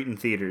it's great in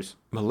theaters.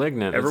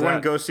 Malignant. Everyone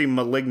go see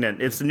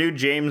Malignant. It's the new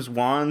James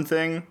Wan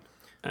thing,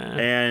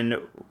 and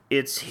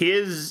it's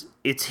his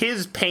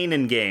Pain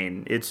and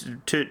Gain. It's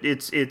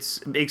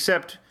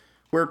except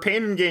where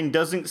Pain and Gain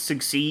doesn't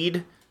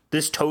succeed,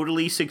 this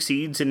totally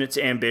succeeds in its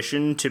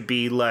ambition to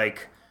be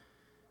like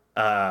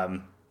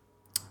a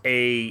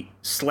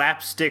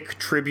slapstick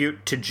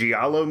tribute to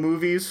Giallo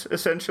movies,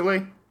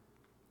 essentially.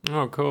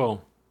 Oh,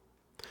 cool.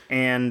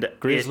 And it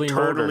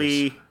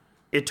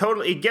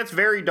gets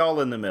very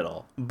dull in the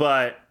middle,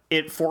 but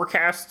it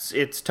forecasts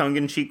its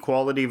tongue-in-cheek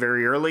quality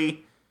very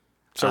early.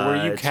 So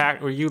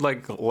were you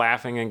like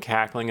laughing and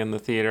cackling in the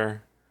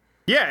theater?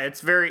 Yeah,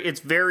 it's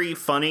very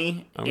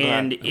funny,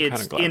 and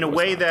it's in a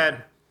way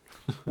that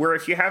where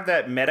if you have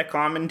that meta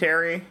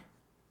commentary,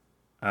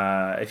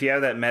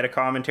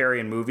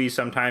 in movies,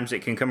 sometimes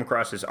it can come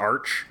across as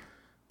arch.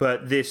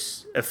 But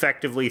this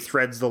effectively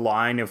threads the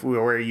line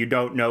where you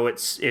don't know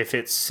if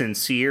it's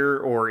sincere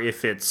or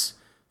if it's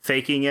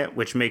faking it,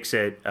 which makes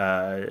it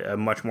a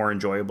much more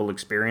enjoyable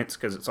experience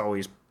because it's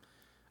always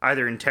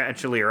either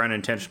intentionally or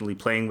unintentionally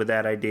playing with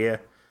that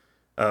idea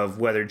of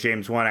whether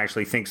James Wan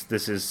actually thinks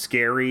this is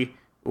scary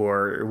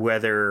or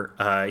whether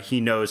he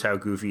knows how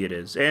goofy it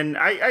is. And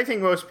I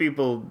think most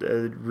people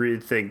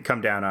come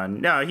down on,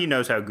 no, he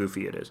knows how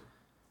goofy it is.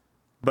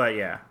 But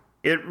yeah.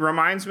 It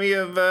reminds me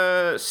of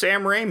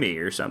Sam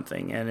Raimi or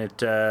something, and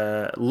it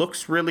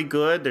looks really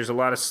good. There's a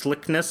lot of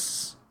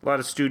slickness, a lot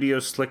of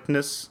studio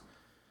slickness.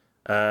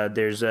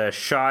 There's a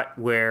shot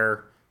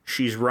where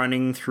she's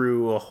running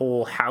through a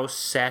whole house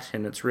set,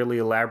 and it's really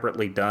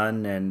elaborately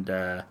done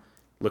and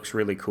looks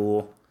really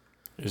cool.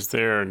 Is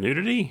there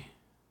nudity?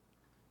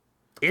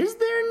 Is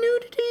there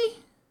nudity?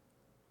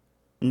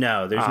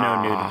 No, there's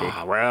no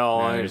nudity. Well,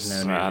 No, there's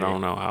no nudity. I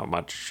don't know how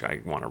much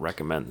I want to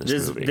recommend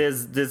this movie.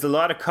 There's a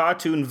lot of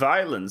cartoon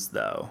violence,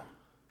 though.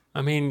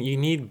 I mean, you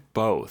need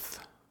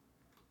both.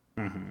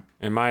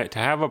 Mm-hmm. To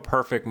have a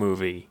perfect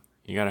movie,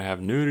 you got to have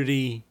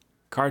nudity,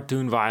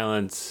 cartoon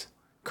violence,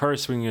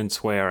 cursing and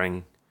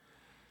swearing,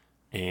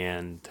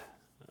 and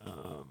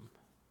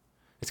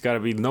it's got to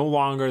be no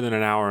longer than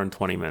an hour and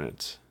 20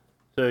 minutes.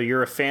 So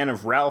you're a fan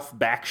of Ralph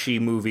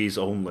Bakshi movies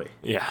only?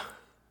 Yeah.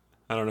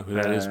 I don't know who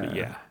that is, but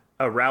yeah.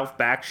 Ralph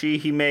Bakshi,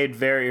 he made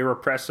very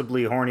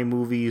irrepressibly horny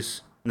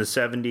movies in the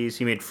 70s.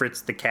 He made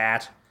Fritz the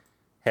Cat,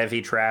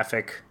 Heavy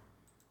Traffic,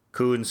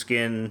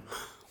 Coonskin.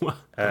 I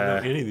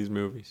don't know any of these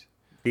movies.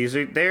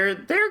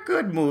 They're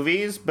good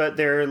movies, but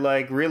they're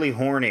like really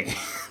horny.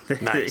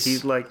 Nice.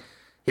 He's like,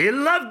 he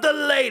loved the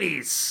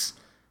ladies.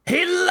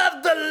 He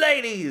loved the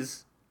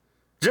ladies.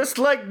 Just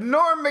like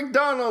Norm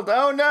Macdonald.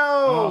 Oh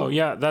no! Oh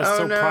yeah, that's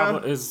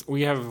problem. Is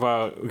we have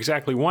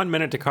exactly 1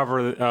 minute to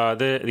cover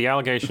the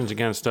allegations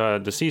against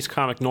deceased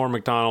comic Norm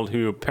Macdonald,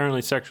 who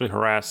apparently sexually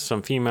harassed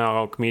some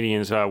female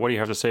comedians. What do you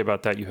have to say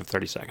about that? You have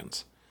 30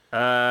 seconds.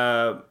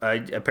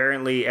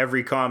 Apparently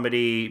every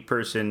comedy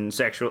person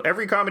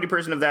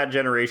of that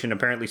generation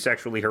apparently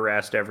sexually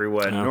harassed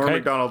everyone. Okay. Norm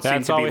Macdonald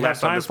seems to all be we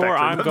less have on the time for.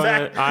 spectrum of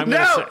that. I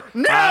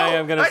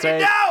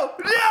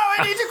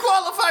need to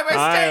qualify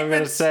my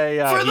statement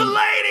for the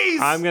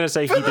ladies. I'm going to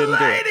say he didn't do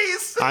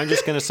it. I'm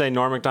just going to say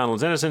Norm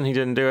Macdonald's innocent. He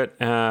didn't do it.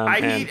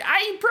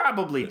 I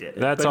probably did it.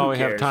 That's all we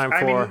have time for.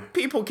 I mean,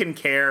 people can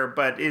care,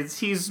 but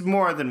he's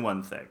more than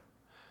one thing.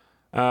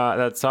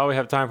 That's all we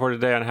have time for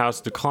today on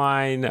House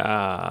Decline.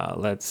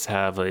 Let's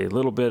have a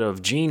little bit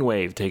of Gene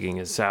Wave taking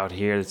us out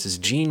here. This is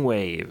Gene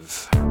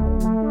Wave.